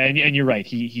and you're right.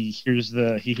 He hears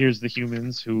the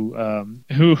humans who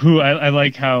I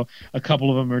like how a couple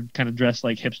of them are kind of dressed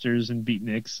like hipsters and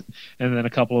beatniks, and then a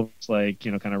couple of us like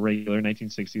kind of regular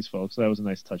 1960s folks. So that was a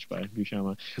nice touch by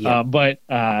Buscema. Yeah. But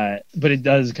it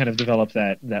does kind of develop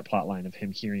that plot line of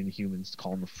him hearing the humans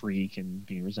call him a freak and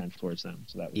being resentful towards them.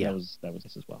 So that was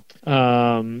this as well.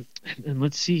 And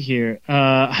let's see here.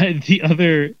 The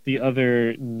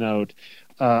other note.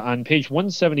 On page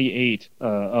 178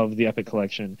 of the Epic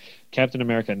Collection, Captain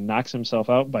America knocks himself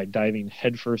out by diving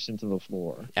headfirst into the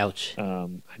floor. Ouch.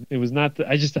 It was not.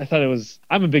 I thought it was.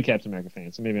 I'm a big Captain America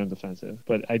fan, so maybe I'm defensive,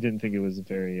 but I didn't think it was a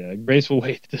very graceful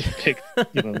way to depict,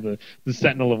 the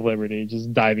Sentinel of Liberty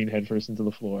just diving headfirst into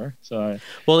the floor. So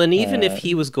and even if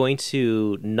he was going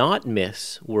to not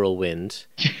miss Whirlwind,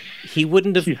 he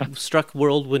wouldn't have struck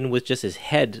Whirlwind with just his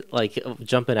head, like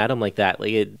jumping at him like that.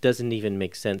 Like, it doesn't even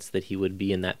make sense that he would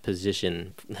be in that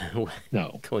position.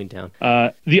 No, going down.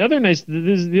 The other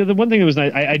one thing that was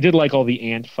nice, I did like all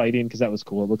the ant fighting because that was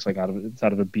cool. It looks like it's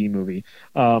out of a B movie.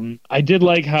 I did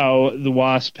like how the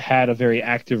Wasp had a very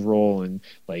active role, and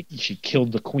like she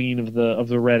killed the queen of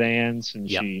the red ants, and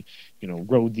she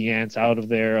rode the ants out of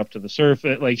there up to the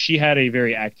surface. Like, she had a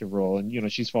very active role,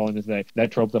 and she's fallen into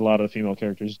that trope that a lot of the female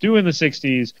characters do in the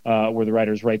 60s, where the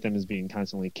writers write them as being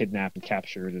constantly kidnapped and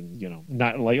captured, and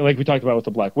not like we talked about with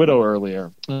the Black Widow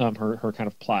earlier, her kind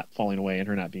of plot falling away and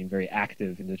her not being very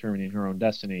active in determining her own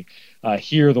destiny.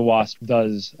 Here the Wasp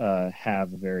does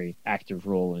have a very active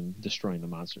role in destroying the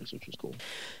monsters, which is cool.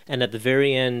 And at the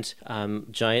very end,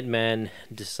 Giant Man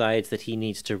decides that he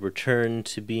needs to return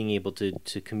to being able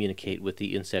to communicate with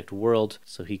the insect world,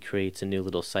 so he creates a new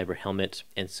little cyber helmet,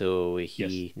 and so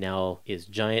he now is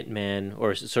Giant Man,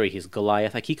 he's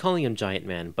Goliath. I keep calling him Giant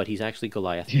Man, but he's actually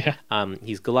Goliath. Yeah.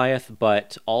 He's Goliath,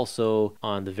 but also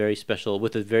with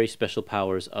the very special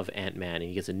powers of Ant-Man, and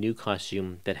he gets a new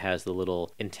costume that has the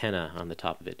little antenna on the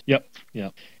top of it. Yep.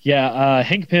 Yeah.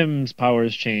 Hank Pym's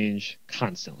powers change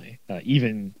constantly,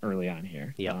 even early on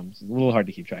here. Yeah. It's a little hard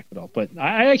to keep track of it all, but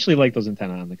I actually like those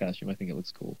antennae on the costume. I think it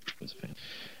looks cool. I was a fan.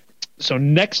 So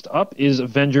next up is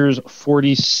Avengers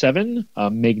 47,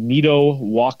 Magneto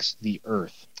Walks the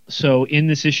Earth. So in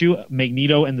this issue,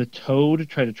 Magneto and the Toad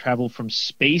try to travel from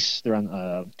space. They're on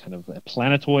kind of a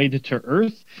planetoid to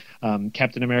Earth.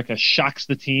 Captain America shocks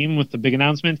the team with the big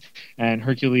announcement, and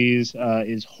Hercules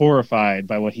is horrified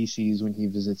by what he sees when he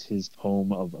visits his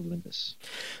home of Olympus.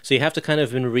 So you have to kind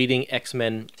of been reading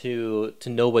X-Men to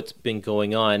know what's been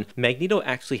going on. Magneto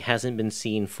actually hasn't been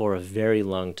seen for a very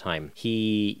long time.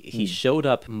 He showed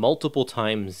up multiple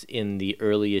times in the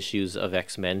early issues of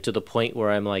X-Men, to the point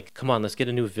where I'm like, come on, let's get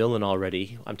a new villain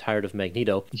already. I'm tired of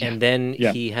Magneto. Yeah. And then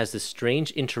he has this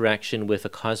strange interaction with a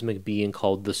cosmic being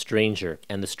called the Stranger,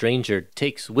 and the Stranger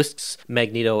whisks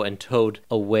Magneto and Toad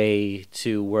away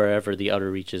to wherever the outer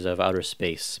reaches of outer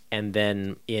space. And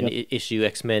then in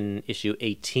X-Men issue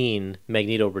 18,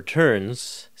 Magneto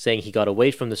returns, saying he got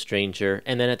away from the Stranger,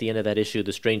 and then at the end of that issue,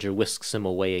 the Stranger whisks him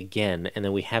away again, and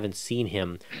then we haven't seen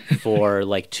him for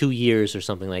like 2 years or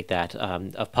something like that,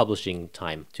 of publishing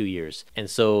time, 2 years. And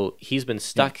so he's been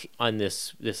stuck on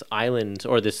this island,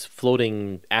 or this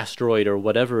floating asteroid or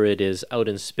whatever it is, out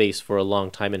in space for a long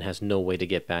time, and has no way to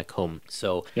get back home.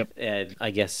 So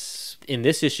I guess in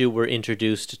this issue we're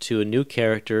introduced to a new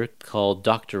character called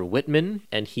Dr. Whitman,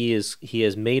 and he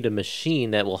has made a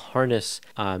machine that will harness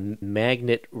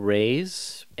magnet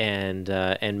rays and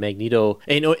Magneto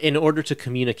in order to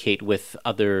communicate with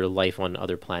other life on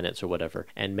other planets or whatever.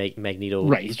 And Magneto,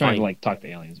 he's trying to like talk to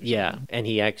aliens or something. And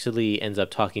he actually ends up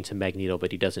talking to Magneto,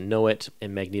 but he doesn't know it,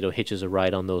 and Magneto hitches a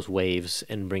ride on those waves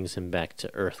and brings him back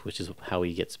to Earth, which is how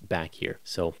he gets back here.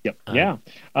 So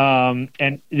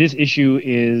and this issue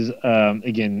is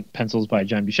again pencils by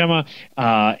John Buscema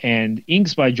and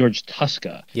inks by George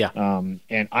Tuska.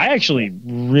 And I actually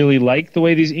really like the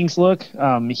way these inks look.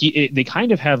 They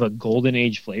kind of have a golden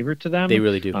age flavor to them. They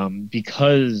really do,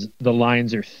 because the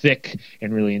lines are thick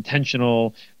and really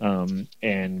intentional, and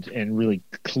really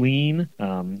clean,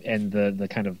 and the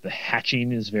kind of the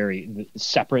hatching is very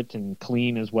separate and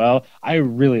clean as well. I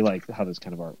really like how this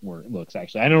kind of artwork looks.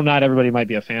 Actually, I know not everybody might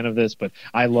be a fan of this, but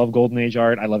I love golden age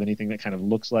art. I love anything that kind of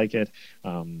looks like it.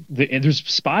 And there's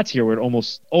spots here where it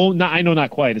almost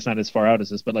not quite, it's not as far out as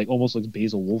this, but like almost looks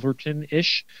Basil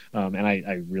Wolverton-ish, and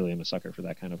I really am a sucker for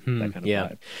that kind of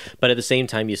vibe. But at the same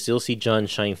time, you still see John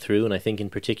shine through, and I think in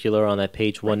particular on that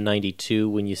page 192,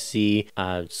 when you see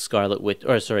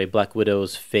Black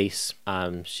Widow's face,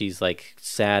 she's like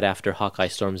sad after Hawkeye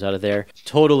storms out of there.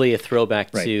 Totally a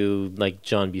throwback to like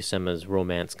John Buscema's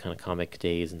romance kind of comic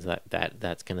days and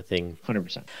that kind of thing.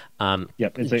 100%.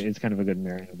 It's kind of a good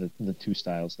marriage of the two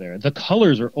styles there. The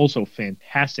colors are also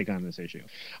fantastic on this issue.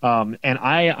 And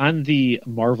on the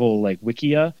Marvel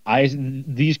Wikia,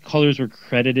 these colors were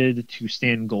credited to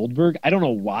Stan Goldberg. I don't know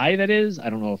why that is. I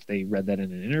don't know if they read that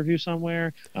in an interview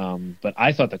somewhere. But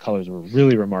I thought the colors were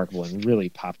really remarkable and really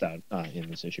popped out in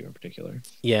this issue in particular.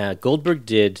 Yeah, Goldberg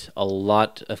did a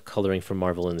lot of coloring for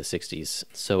Marvel in the 60s,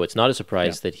 so it's not a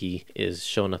surprise that he is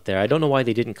shown up there. I don't know why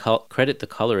they didn't credit the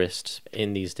colorist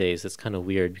in these days. That's kind of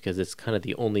weird because it's kind of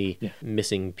the only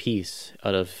missing piece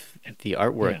out of the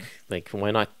artwork. Yeah. Like, why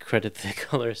not credit the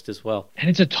colorist as well? And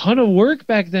it's a ton of work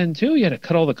back then too. You had to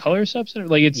cut all the color steps.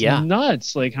 Like, it's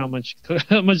nuts. Like how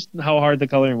hard the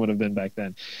coloring would have been back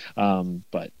then.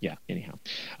 But yeah, anyhow.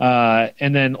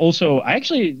 And then also, I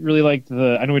actually really liked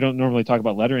I know we don't normally talk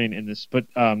about lettering in this, but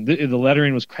the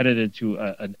lettering was credited to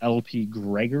an LP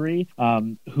Gregory,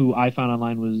 who I found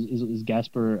online is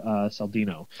Gasper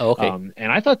Saldino. Oh, okay.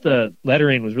 And I thought the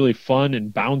lettering was really fun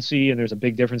and bouncy, and there's a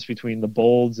big difference between the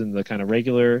bolds and the kind of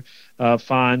regular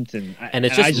font, and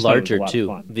it's just larger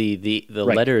too. The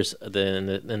Right. letters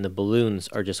and the balloons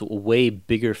are just way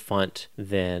bigger font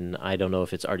than, I don't know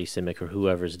if it's Artie Simic or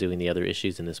whoever's doing the other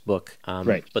issues in this book.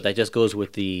 Right. But that just goes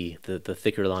with the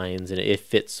thicker lines, and it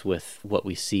fits with what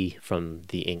we see from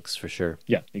the inks for sure.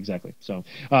 Yeah, exactly. So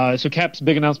Cap's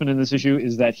big announcement in this issue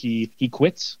is that he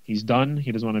quits. He's done.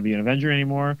 He doesn't want to be an Avenger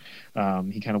anymore.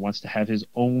 He kind of wants to have his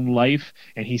own life,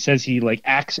 and he says he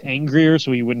acts angrier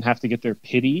so he wouldn't have to get their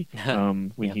pity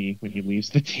when he leaves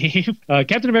the team.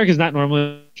 Captain America is not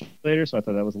normally later, so I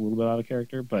thought that was a little bit out of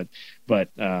character, but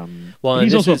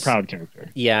he's also a proud character.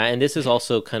 Yeah, and this is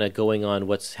also kind of going on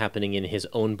what's happening in his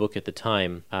own book at the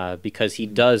time, because he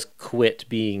does quit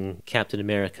being Captain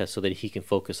America so that he can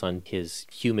focus on his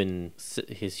human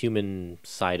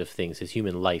side of things, his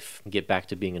human life, and get back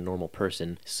to being a normal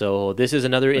person. So this is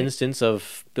another instance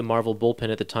of the Marvel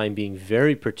bullpen at the time being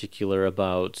very particular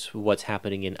about what's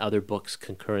happening in other books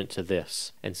concurrent to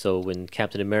this. And so when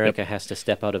Captain America has to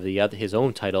step out of his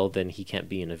own title, then he can't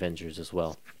be in Avengers as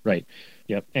well. Right.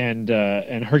 Yep. And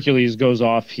Hercules goes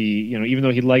off. He, even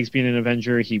though he likes being an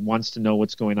Avenger, he wants to know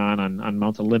what's going on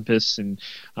Mount Olympus. And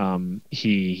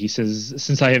he says,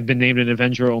 "Since I have been named an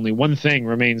Avenger, only one thing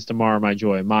remains to mar my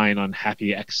joy, mine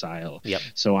unhappy exile." Yep.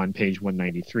 So on page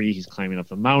 193, he's climbing up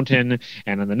the mountain.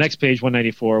 And on the next page,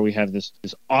 194, we have this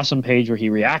awesome page where he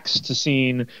reacts to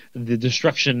seeing the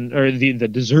destruction or the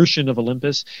desertion of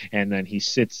Olympus. And then he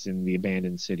sits in the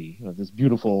abandoned city. There's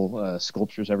beautiful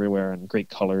sculptures everywhere and great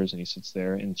colors. And he sits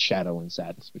there in shadow and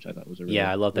sadness, which I thought was a really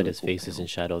I love that really his cool face panel. is in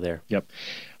shadow there. Yep.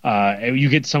 You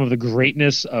get some of the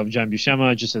greatness of John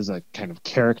Buscema just as a kind of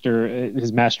character,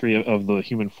 his mastery of the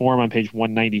human form on page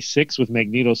 196 with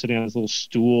Magneto sitting on his little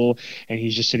stool, and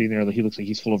he's just sitting there. He looks like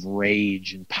he's full of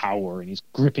rage and power, and he's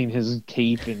gripping his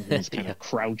cape and he's kind of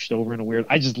crouched over in a weird...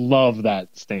 I just love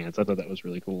that stance. I thought that was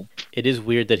really cool. It is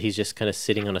weird that he's just kind of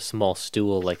sitting on a small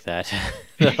stool like that.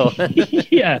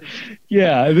 Yeah.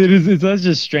 It's such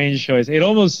a strange choice. It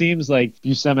almost seems like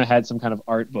Buscema had some kind of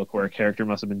art book where a character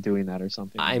must have been doing that or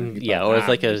something. Or it's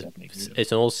like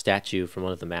it's an old statue from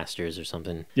one of the Masters or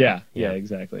something. Yeah,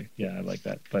 exactly. Yeah, I like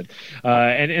that. But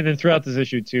and then throughout this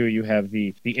issue too, you have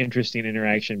the interesting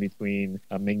interaction between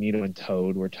Magneto and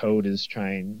Toad, where Toad he's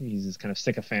this kind of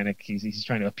sycophantic. He's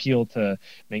trying to appeal to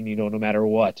Magneto no matter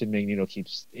what, and Magneto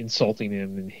keeps insulting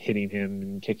him and hitting him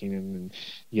and kicking him. And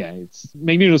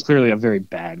Magneto's clearly a very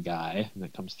bad guy, and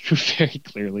that comes through very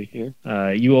clearly here.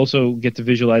 You also get to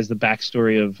visualize the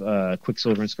backstory of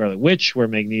Quicksilver and Scarlet Witch, where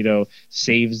Magneto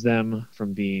saves them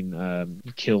from being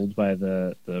killed by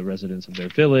the residents of their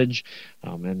village,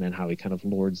 and then how he kind of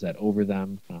lords that over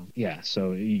them.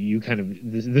 So you kind of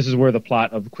this is where the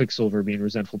plot of Quicksilver being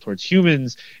resentful towards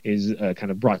humans is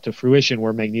kind of brought to fruition,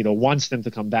 where Magneto wants them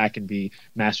to come back and be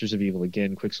masters of evil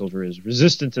again. Quicksilver is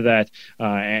resistant to that.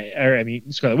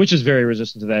 Scarlet Witch is very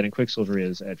resistant to that, and Quicksilver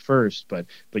is at first, but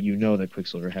you know that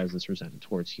Quicksilver has this resentment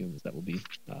towards humans that will be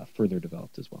further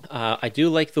developed as well. I do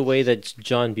like the way that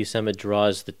John Buscema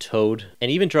draws the Toad,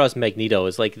 and even draws Magneto.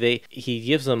 Is like he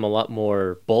gives them a lot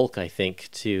more bulk, I think,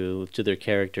 to their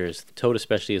characters. Toad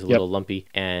especially is a little lumpy,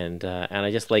 and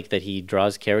I just like that he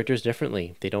draws characters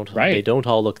differently. They don't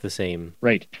all look the same.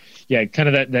 Right. Yeah, kind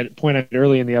of that point I made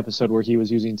early in the episode where he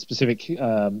was using specific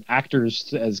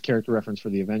actors as character reference for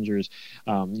the Avengers.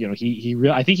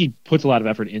 I think he puts a lot of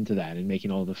effort into that and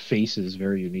making all the faces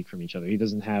very unique from each other. He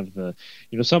doesn't have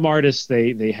some artists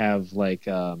they have like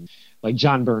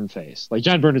John Byrne face. Like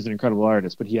John Byrne is an incredible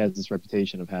artist, but he has this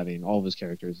reputation of having all of his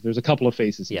characters. There's a couple of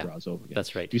faces he draws over again.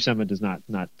 That's right. Buscema does not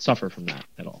suffer from that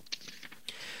at all.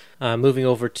 Moving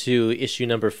over to issue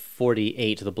number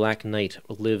 48, The Black Knight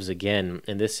Lives Again.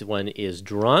 And this one is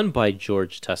drawn by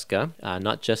George Tuska,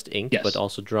 not just inked, but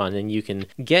also drawn. And you can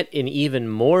get in even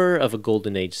more of a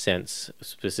Golden Age sense,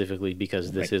 specifically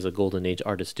because this is a Golden Age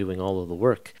artist doing all of the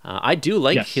work. I do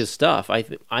like his stuff. I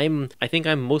think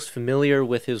I'm most familiar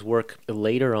with his work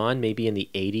later on, maybe in the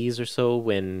 80s or so,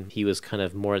 when he was kind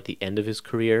of more at the end of his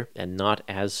career and not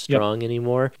as strong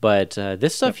anymore. But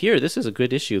this stuff here, this is a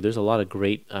good issue. There's a lot of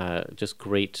great, just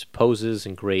great poses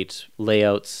and great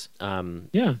layouts.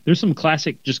 There's some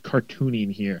classic just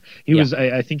cartooning here. He was,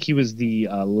 I think he was the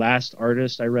last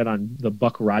artist I read on the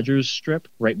Buck Rogers strip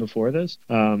right before this.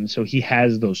 So he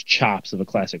has those chops of a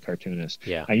classic cartoonist.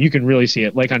 You can really see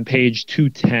it. Like on page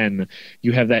 210,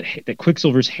 you have that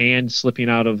Quicksilver's hand slipping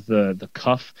out of the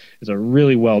cuff is a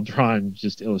really well drawn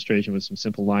just illustration with some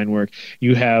simple line work.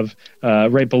 You have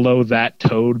right below that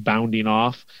Toad bounding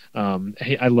off.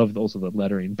 I love also the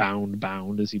lettering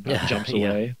bound as he jumps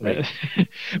away. Right.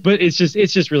 But it's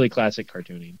just really classic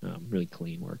cartooning, really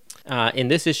clean work. In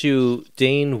this issue,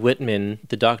 Dane Whitman,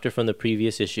 the Doctor from the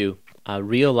previous issue,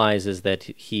 realizes that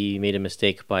he made a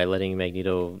mistake by letting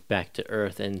Magneto back to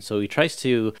Earth, and so he tries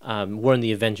to warn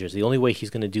the Avengers. The only way he's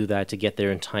going to do that to get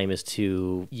there in time is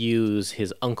to use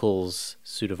his uncle's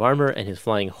suit of armor and his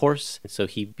flying horse. And so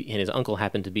he and his uncle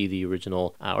happened to be the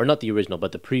original, or not the original,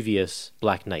 but the previous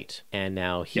Black Knight, and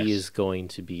now he is going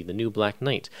to be the new Black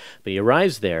Knight. But he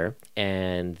arrives there,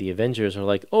 and the Avengers are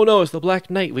like, "Oh no, it's the Black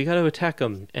Knight! We got to attack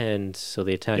him!" And so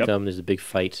they attack him. There's a big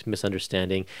fight,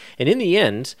 misunderstanding, and in the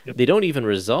end, they don't even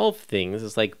resolve things.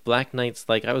 It's like Black Knight's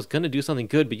like, I was gonna do something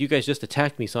good, but you guys just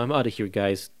attacked me, so I'm out of here,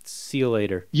 guys. See you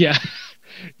later. It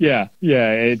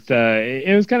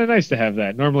was kind of nice to have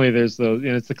that. Normally there's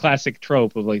it's the classic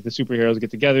trope of like the superheroes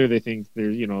get together, they think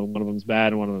there's one of them's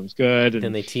bad and one of them's good, and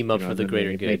then they team up for the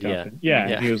greater good.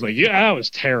 And he was like, that was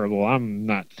terrible, I'm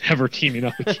not ever teaming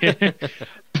up again.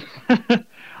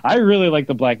 I really like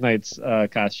the Black Knight's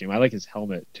costume. I like his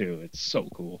helmet too. It's so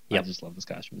cool. I just love this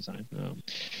costume design.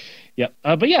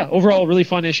 But overall, really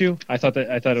fun issue. I thought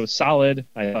it was solid.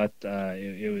 I thought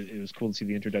it was cool to see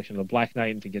the introduction of the Black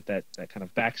Knight and to get that kind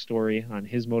of backstory on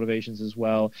his motivations as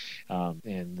well,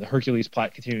 and the Hercules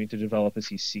plot continuing to develop as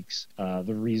he seeks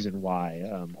the reason why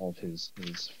all of his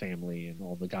family and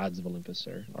all the gods of Olympus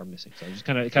are missing. So it just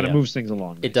kind of moves things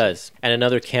along. It does. And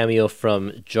another cameo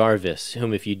from Jarvis,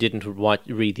 whom if you didn't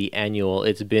read the annual,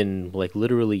 it's been like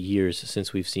literally years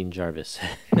since we've seen Jarvis.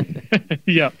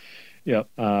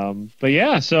 So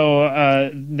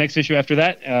next issue after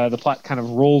that, the plot kind of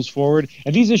rolls forward,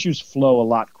 and these issues flow a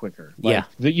lot quicker.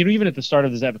 Even at the start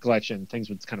of this epic collection, things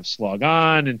would kind of slog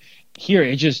on, and here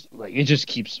it just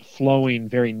keeps flowing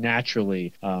very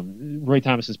naturally. Roy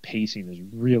Thomas's pacing is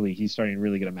he's starting to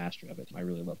really get a mastery of it. I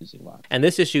really love this a lot. And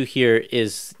this issue here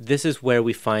is where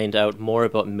we find out more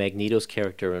about Magneto's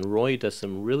character, and Roy does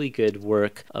some really good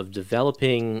work of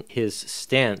developing his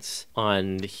stance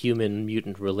on human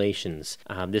mutant relations.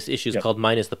 This issue is called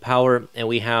Minus the Power, and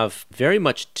we have very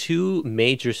much two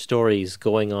major stories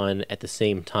going on at the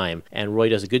same time. And Roy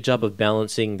does a good job of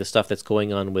balancing the stuff that's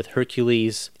going on with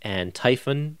Hercules and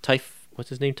Typhon. What's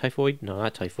his name? Typhoid? No,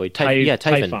 not Typhoid.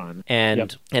 Typhon.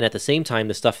 And at the same time,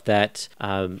 the stuff that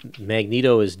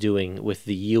Magneto is doing with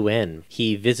the UN.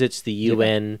 He visits the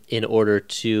UN in order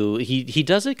to... He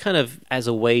does it kind of as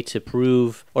a way to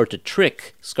prove or to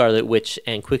trick Scarlet Witch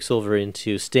and Quicksilver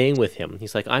into staying with him.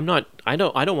 He's like, I don't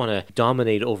want to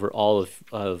dominate over all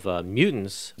of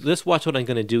mutants. Let's watch what I'm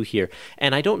going to do here.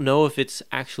 And I don't know if it's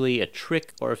actually a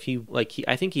trick or if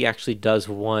I think he actually does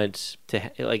want to...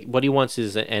 what he wants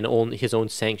is his own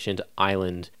sanctioned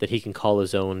island that he can call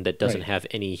his own, that doesn't have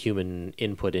any human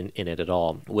input in it at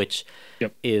all, which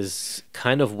is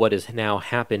kind of what has now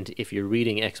happened if you're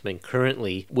reading X-Men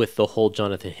currently with the whole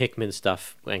Jonathan Hickman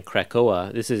stuff and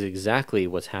Krakoa. This is exactly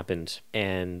what's happened,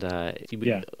 and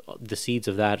the seeds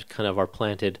of that kind of are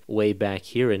planted way back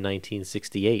here in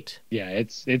 1968. Yeah,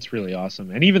 it's really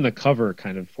awesome, and even the cover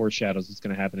kind of foreshadows what's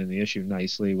going to happen in the issue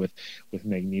nicely with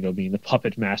Magneto being the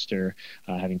puppet master,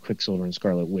 having Quicksilver and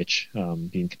Scarlet Witch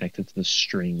being connected to the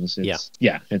strings. It's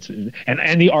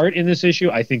the art in this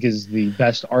issue I think is the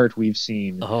best art we've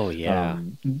seen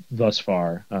thus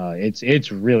far.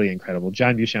 It's really incredible.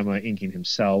 John Buscema inking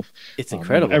himself. It's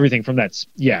incredible. Everything from that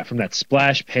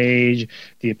splash page,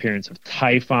 the appearance of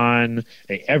Typhon,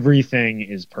 everything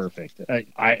is perfect.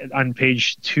 On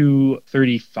page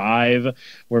 235,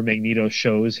 where Magneto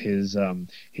shows his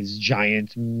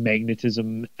giant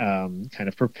magnetism, kind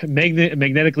of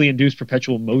magnetically induced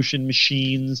perpetual motion animation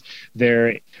machines.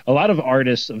 A lot of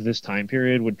artists of this time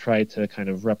period would try to kind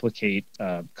of replicate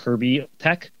Kirby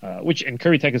tech, and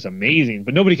Kirby tech is amazing,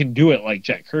 but nobody can do it like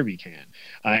Jack Kirby can.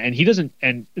 And he doesn't.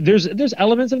 And there's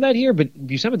elements of that here, but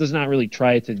Buscema does not really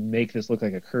try to make this look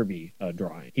like a Kirby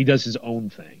drawing. He does his own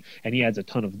thing, and he adds a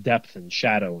ton of depth and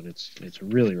shadow, and it's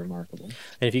really remarkable.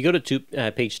 And if you go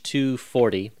to page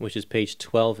 240, which is page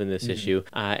 12 in this issue,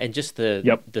 and just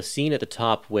the scene at the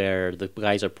top where the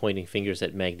guys are pointing fingers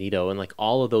at Magneto, and like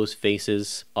all of those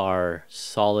faces are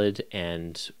solid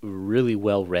and really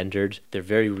well rendered. They're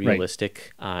very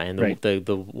realistic. And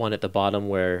the one at the bottom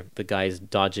where the guy's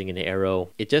dodging an arrow,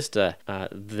 it just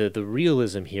the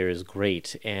realism here is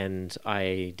great, and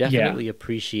I definitely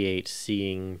appreciate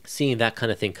seeing that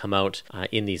kind of thing come out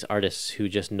in these artists who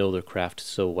just know their craft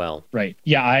so well. Right.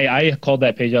 Yeah, I called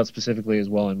that page out specifically as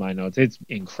well in my notes. It's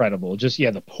incredible. Just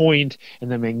the point,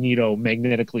 and then Magneto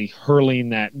magnetically hurling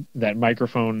that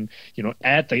microphone,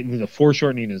 at the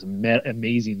foreshortening is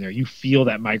amazing there. You feel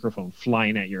that microphone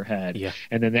flying at your head,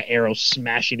 and then the arrow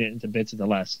smashing it into bits at the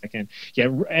last second. Yeah,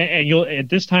 and you'll at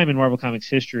this time in Marvel Comics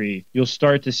history, you'll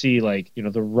start to see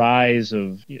the rise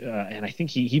of, and I think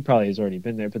he probably has already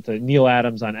been there, but the Neil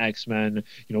Adams on X-Men,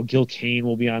 Gil Kane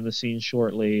will be on the scene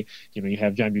shortly. You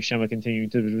have John Buscema continuing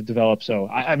to develop. So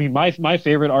I mean, my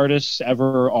favorite artists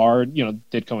ever are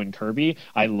Ditko and Kirby.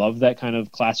 I love that kind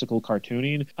of classical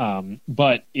cartooning,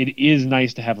 but it is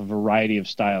nice to have a variety of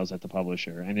styles at the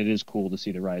publisher, and it is cool to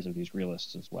see the rise of these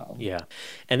realists as well. Yeah,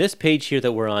 and this page here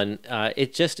that we're on,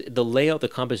 the layout, the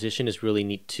composition is really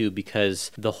neat too,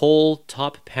 because the whole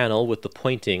top panel with the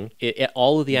pointing,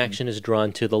 all of the action is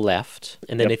drawn to the left,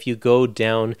 and then if you go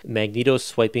down, Magneto's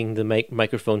swiping the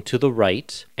microphone to the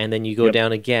right, and then you go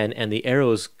down again, and the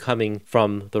arrow's coming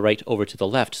from the right over to the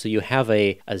left, so you have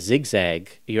a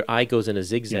zigzag. Your eye goes in a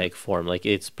zigzag form. Like,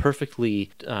 it's perfectly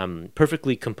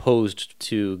composed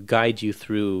to guide you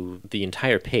through the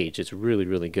entire page. It's really,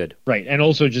 really good. Right, and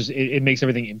also just it makes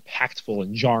everything impactful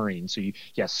and jarring. So you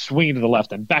swing to the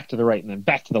left and back to the right and then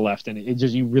back to the left, and it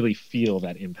just, you really feel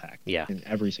that impact in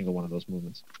every single one of those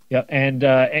movements. Yeah, and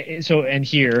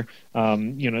here,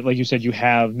 like you said, you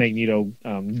have Magneto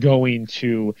going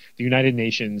to the United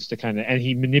Nations to and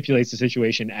he manipulates the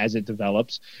situation as it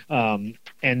develops, and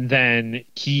then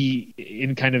he,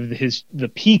 in kind of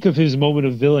the peak of his moment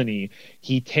of villainy,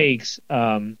 he takes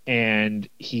and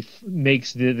he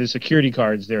makes the security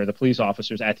guards there, the police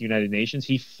officers at the United Nations,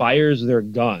 he fires their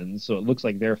guns, so it looks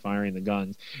like they're firing the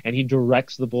guns, and he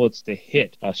directs the bullets to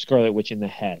hit Scarlet Witch in the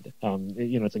head.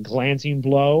 It's a glancing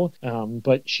blow,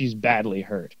 but she's badly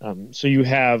hurt. So you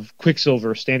have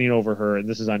Quicksilver standing over her, and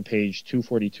this is on page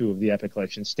 242 of the Epic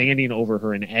Collection, standing over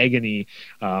her in agony.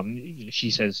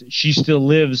 She says she still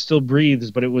lives, still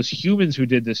breathes, but it was humans who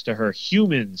did this to her.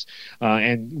 Humans.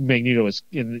 And Magneto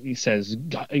he says,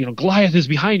 Goliath is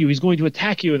behind you. He's going to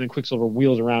attack you. And then Quicksilver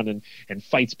wheels around and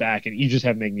fights back. And you just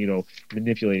have Magneto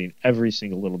manipulating every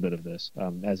single little bit of this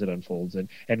as it unfolds.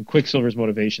 And Quicksilver's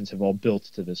motivations have all built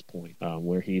to this point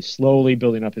where he's slowly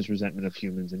building up his resentment of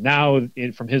humans. And now,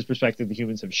 from his perspective, the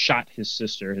humans have shot his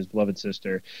sister, his beloved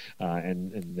sister,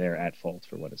 and they're at fault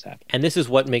for what has happened. And this is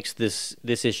what makes this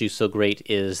issue so great,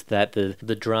 is that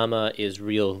the drama is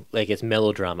real, like it's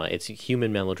melodrama, it's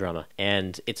human melodrama,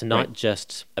 and it's not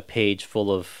just a page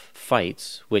full of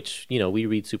fights, which, we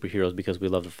read superheroes because we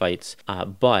love the fights,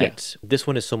 but this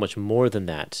one is so much more than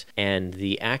that, and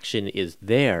the action is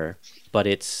there, but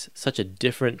it's such a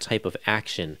different type of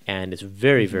action, and it's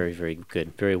very, very, very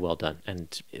good, very well done,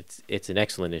 and it's an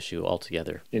excellent issue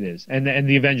altogether. It is, and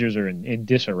the Avengers are in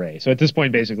disarray. So at this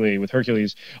point, basically, with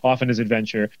Hercules off on his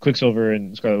adventure, Quicksilver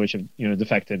and Scarlet Witch have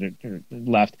defected or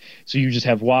left. So you just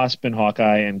have Wasp and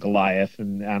Hawkeye and Goliath,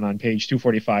 and on page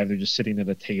 245, they're just sitting at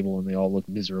a table, and they all look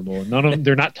miserable. And none of them,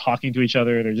 they're not talking to each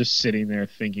other; they're just sitting there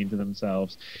thinking to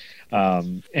themselves.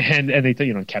 And they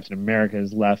Captain America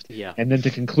is left, and then to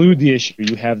conclude the issue,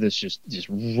 you have this just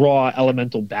raw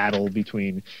elemental battle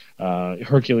between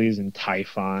Hercules and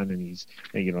Typhon,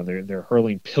 and they're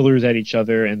hurling pillars at each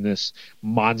other, and this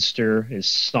monster is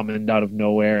summoned out of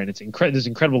nowhere, and it's this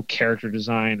incredible character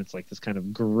design. It's like this kind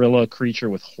of gorilla creature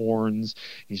with horns.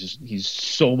 He's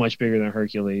so much bigger than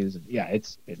Hercules. And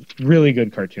it's really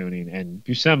good cartooning, and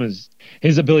Buscema's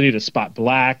his ability to spot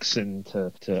blacks and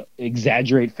to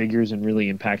exaggerate figures in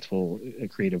really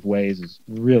impactful creative ways is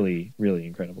really, really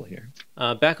incredible here.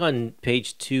 Back on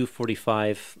page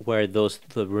 245, where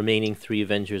the remaining remaining three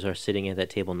Avengers are sitting at that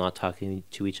table not talking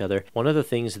to each other, one of the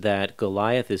things that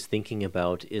Goliath is thinking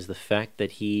about is the fact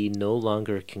that he no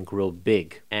longer can grow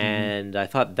big. And I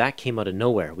thought that came out of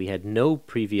nowhere. We had no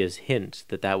previous hint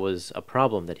that that was a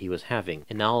problem that he was having.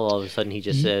 And now all of a sudden he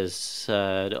just says,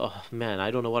 oh man,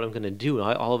 I don't know what I'm going to do.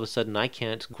 All of a sudden I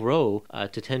can't grow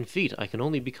to 10 feet. I can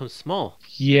only become small.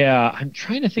 Yeah, I'm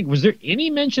trying to think. Was there any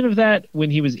mention of that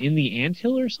when he was in the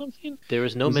anthill or something? There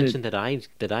was no mention that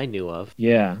I knew of.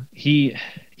 Yeah, he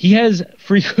has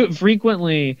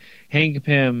frequently. Hank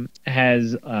Pym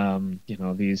has,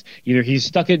 these, either he's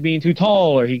stuck at being too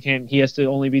tall, or he has to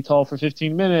only be tall for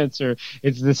 15 minutes, or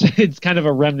it's kind of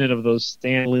a remnant of those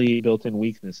Stan Lee built-in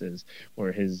weaknesses,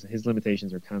 where his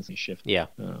limitations are constantly shifting. Yeah.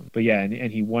 But yeah,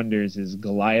 and he wonders, is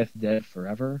Goliath dead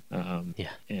forever?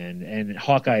 Yeah. And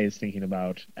Hawkeye is thinking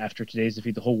about, after today's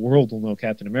defeat, the whole world will know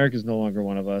Captain America is no longer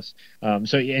one of us.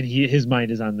 His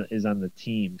mind is on the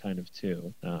team kind of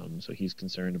too. So he's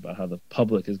concerned about how the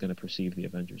public is going to perceive the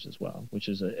Avengers as well, which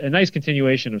is a nice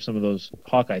continuation of some of those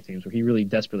Hawkeye themes where he really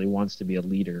desperately wants to be a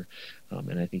leader.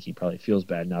 And I think he probably feels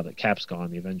bad now that Cap's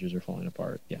gone, the Avengers are falling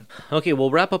apart. Yeah. Okay,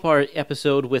 we'll wrap up our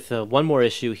episode with one more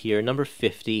issue here, number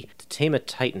 50, To Tame a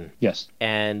Titan. Yes.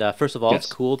 And first of all, It's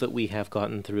cool that we have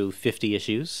gotten through 50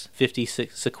 issues, 50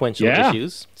 sequential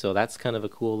issues. So that's kind of a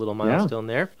cool little milestone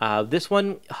there. This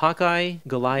one, Hawkeye,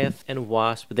 Goliath, and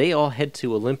Wasp, they all head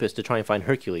to Olympus to try and find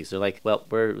Hercules. They're like, well,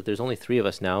 there's only three of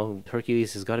us now.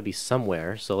 Hercules has got to be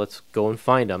somewhere, so let's go and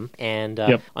find him. And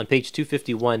on page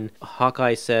 251,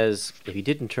 Hawkeye says if he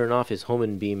didn't turn off his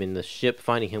homing beam in the ship,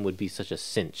 finding him would be such a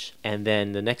cinch. And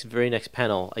then the very next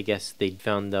panel, I guess they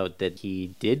found out that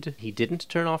he didn't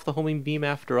turn off the homing beam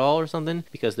after all, or something,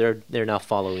 because they're now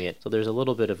following it. So there's a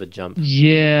little bit of a jump.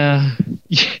 Yeah.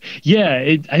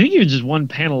 I think even just one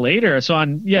panel later. So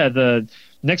on the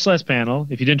next last panel,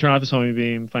 if you didn't turn off his homing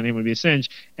beam, finding him would be a cinch.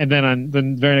 And then on the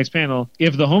very next panel,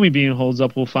 if the homing beam holds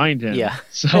up, we'll find him. Yeah.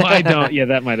 So I don't. Yeah,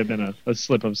 that might have been a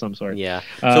slip of some sort. Yeah.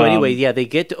 So anyway, they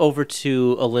get over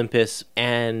to Olympus,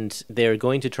 and they're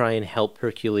going to try and help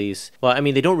Hercules. Well, I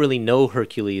mean, they don't really know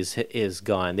Hercules is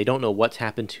gone. They don't know what's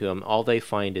happened to him. All they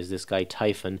find is this guy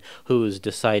Typhon, who's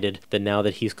decided that now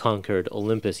that he's conquered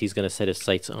Olympus, he's going to set his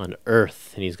sights on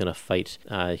Earth, and he's going to fight.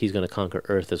 He's going to conquer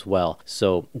Earth as well.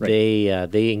 So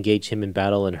they engage him in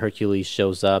battle, and Hercules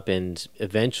shows up, and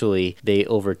eventually they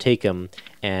overtake him,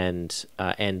 and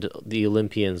the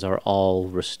Olympians are all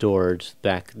restored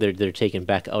back. They're taken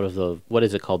back out of the, what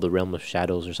is it called, the realm of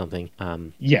shadows or something.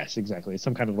 Yes, exactly. It's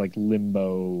some kind of like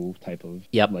limbo type of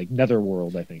like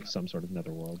netherworld. I think some sort of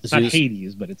netherworld. It's not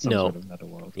Hades, but it's some sort of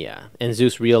netherworld. Yeah, and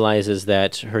Zeus realizes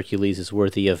that Hercules is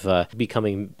worthy of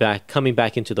coming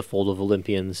back into the fold of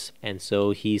Olympians, and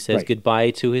so he says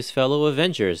goodbye to his fellow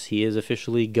Avengers. He is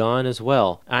officially gone as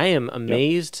well. I am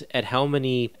amazed at how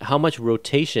much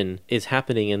rotation is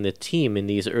happening in the team in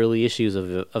these early issues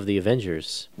of the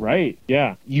Avengers. Right.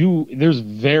 Yeah. There's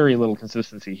very little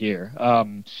consistency here. I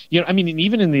mean,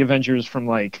 even in the Avengers, from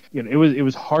it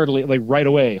was hardly right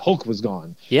away Hulk was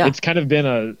gone. Yeah. It's kind of been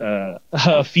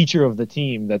a feature of the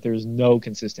team that there's no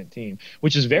consistent team,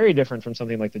 which is very different from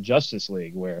something like the Justice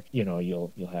League, where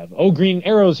you'll have Green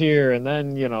Arrow's here, and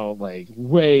then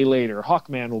way later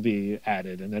Hawkman will be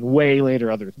added, and then way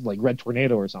later other Red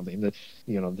Tornado or something.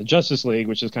 The Justice League,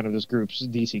 which is kind of this group's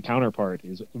DC counterpart,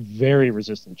 is very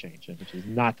resistant to change, which is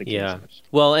not the case. Yeah.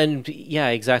 Well, and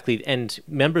exactly. And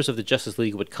members of the Justice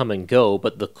League would come and go,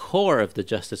 but the core of the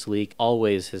Justice League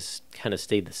always has kind of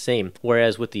stayed the same.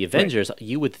 Whereas with the Avengers,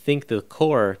 you would think the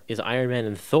core is Iron Man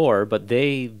and Thor, but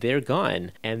they're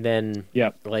gone. And then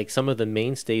some of the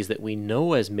mainstays that we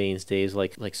know as mainstays,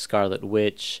 like Scarlet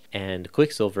Witch and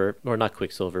Quicksilver, or not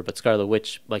Quicksilver, but Scarlet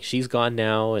Witch, she's gone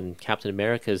now, and Captain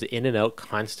America is in and out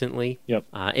constantly. Yep.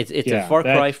 It's a far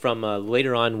cry from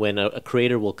later on when a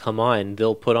creator will come on,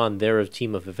 they'll put on their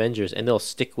team of Avengers, and they'll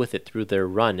stick with it through their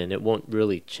run, and it won't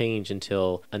really change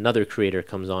until another creator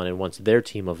comes on and wants their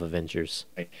team of Avengers.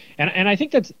 Right. And I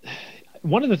think that's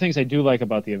one of the things I do like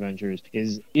about the Avengers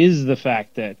is the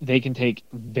fact that they can take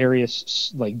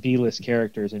various B-list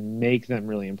characters and make them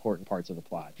really important parts of the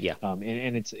plot. Yeah.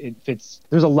 And it fits.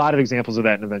 There's a lot of examples of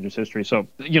that in Avengers history. So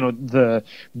the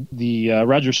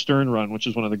Roger Stern run, which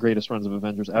is one of the greatest runs of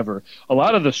Avengers ever. A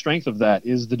lot of the strength of that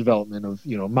is the development of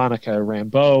Monica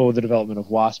Rambeau, the development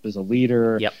of Wasp as a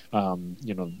leader. Yep.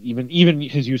 Even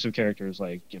his use of characters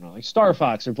like Star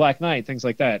Fox or Black Knight, things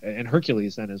like that, and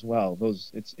Hercules then as well.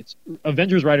 It's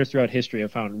Avengers writers throughout history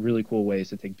have found really cool ways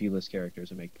to take B-list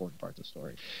characters and make important parts of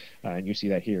story, and you see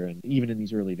that here, and even in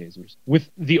these early days. With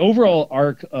the overall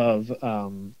arc of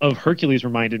Hercules,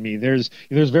 reminded me there's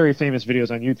very famous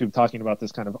videos on YouTube talking about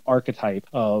this kind of archetype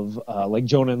of like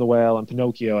Jonah and the Whale and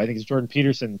Pinocchio. I think it's Jordan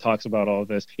Peterson talks about all of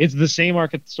this. It's the same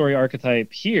story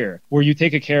archetype here, where you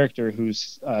take a character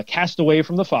who's cast away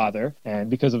from the father, and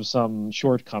because of some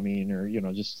shortcoming or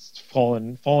just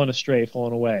fallen astray,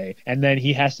 fallen away, and then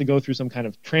he has to go through some kind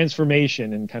of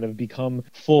transformation and kind of become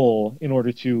full in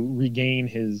order to regain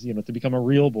his to become a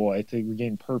real boy, to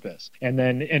regain purpose. And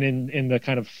then in the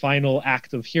kind of final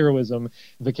act of heroism,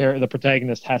 the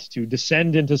protagonist has to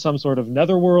descend into some sort of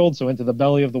netherworld, so into the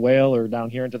belly of the whale or down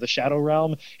here into the shadow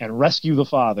realm, and rescue the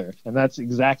father. And that's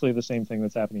exactly the same thing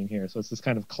that's happening here. So it's this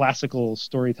kind of classical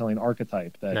storytelling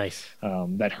archetype that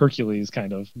that Hercules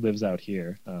kind of lives out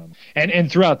here.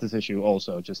 And throughout this issue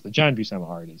also, just the John Buscema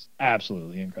art is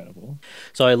absolutely incredible.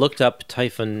 So I looked up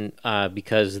Typhon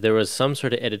because there was some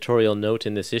sort of editorial note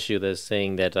in this issue that's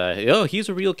saying that, he's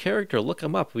a real character, look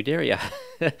him up, we dare ya.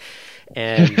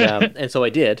 And so I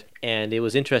did, and it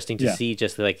was interesting to see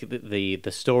just like the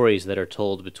stories that are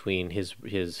told between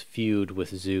his feud with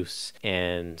Zeus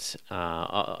and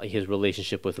his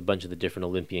relationship with a bunch of the different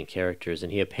Olympian characters.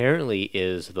 And he apparently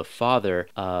is the father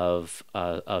of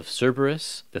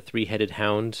Cerberus, the three-headed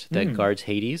hound that guards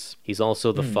Hades. He's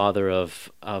also the father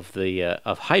of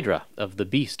Hydra, of the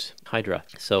beast Hydra.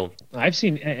 So I've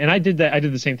seen, and I did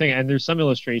the same thing. And there's some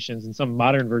illustrations and some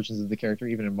modern versions of the character,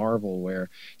 even in Marvel, where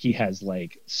he has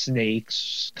like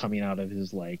snakes coming out of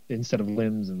his instead of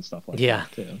limbs and stuff like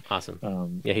that too.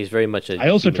 Awesome. He's very much a. I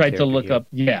also tried to look here. up.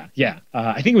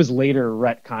 I think it was later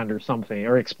retconned or something,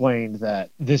 or explained that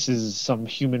this is some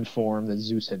human form that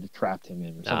Zeus had trapped him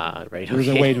in. Or something. Right. There was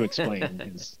a way to explain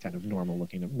his kind of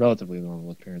relatively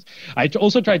normal appearance. I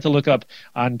also tried to look up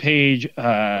on page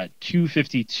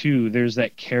 252. There's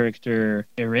that character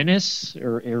Irenaeus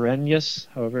or Irenaeus,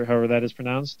 however that is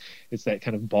pronounced. It's that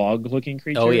kind of bog-looking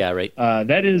creature. Oh yeah, right.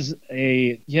 That is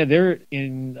they're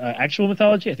in actual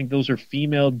mythology. I think those are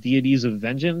female deities of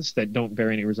vengeance that don't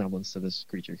bear any resemblance to this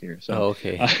creature here. So,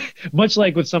 much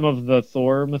like with some of the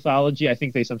Thor mythology, I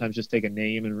think they sometimes just take a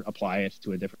name and apply it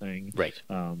to a different thing, right?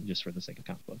 Just for the sake of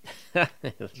comic book.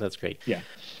 That's great. Yeah.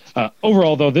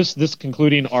 Overall, though, this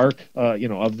concluding arc,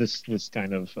 of this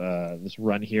kind of this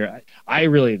run here, I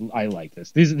like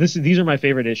this. These are my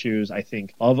favorite issues, I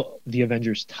think, of the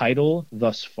Avengers title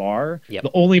thus far. Yep.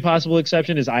 The only possible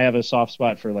exception is I have a soft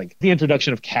spot for the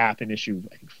introduction of Cap in issue,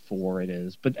 I think 4 it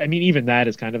is. But I mean, even that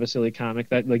is kind of a silly comic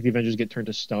that the Avengers get turned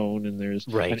to stone and there's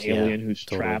an alien who's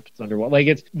trapped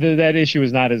underwater. That issue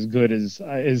is not as good as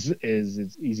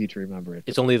it's easy to remember.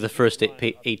 It's only the first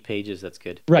 8 pages that's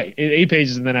good. Right, 8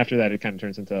 pages, and then after that it kind of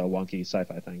turns into a wonky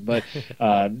sci-fi thing. But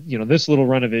this little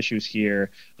run of issues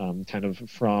here, kind of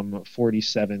from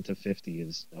 47 to 50,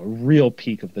 is a real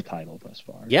peak of the title thus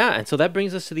far. Yeah, and so that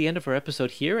brings us to the end of our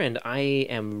episode here, and I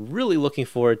am really looking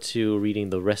forward to reading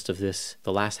the rest of this,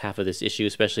 the last half of this issue,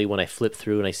 especially when I flip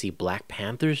through and I see Black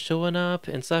Panthers showing up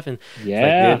and stuff, and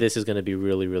this is going to be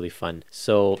really, really fun.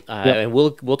 So, and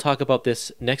we'll talk about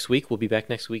this next week. We'll be back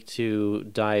next week to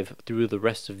dive through the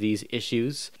rest of these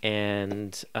issues,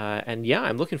 and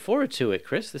I'm looking forward to it,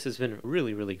 Chris. This has been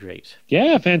really, really great.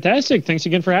 Yeah, fantastic. Thanks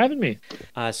again for having me.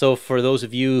 So for those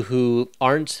of you who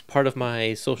aren't part of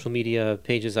my social media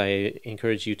pages, I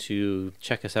encourage you to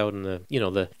check us out on the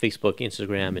Facebook,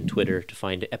 Instagram, and Twitter to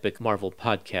find Epic Marvel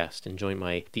Podcast, and join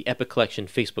the Epic Collection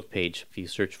Facebook page. If you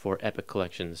search for Epic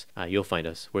Collections, you'll find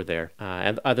us. We're there.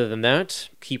 And other than that,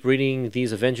 keep reading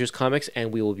these Avengers comics,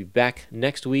 and we will be back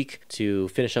next week to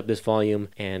finish up this volume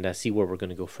and see where we're going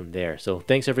to go from there. So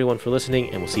thanks everyone for listening,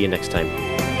 and we'll see you next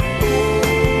time.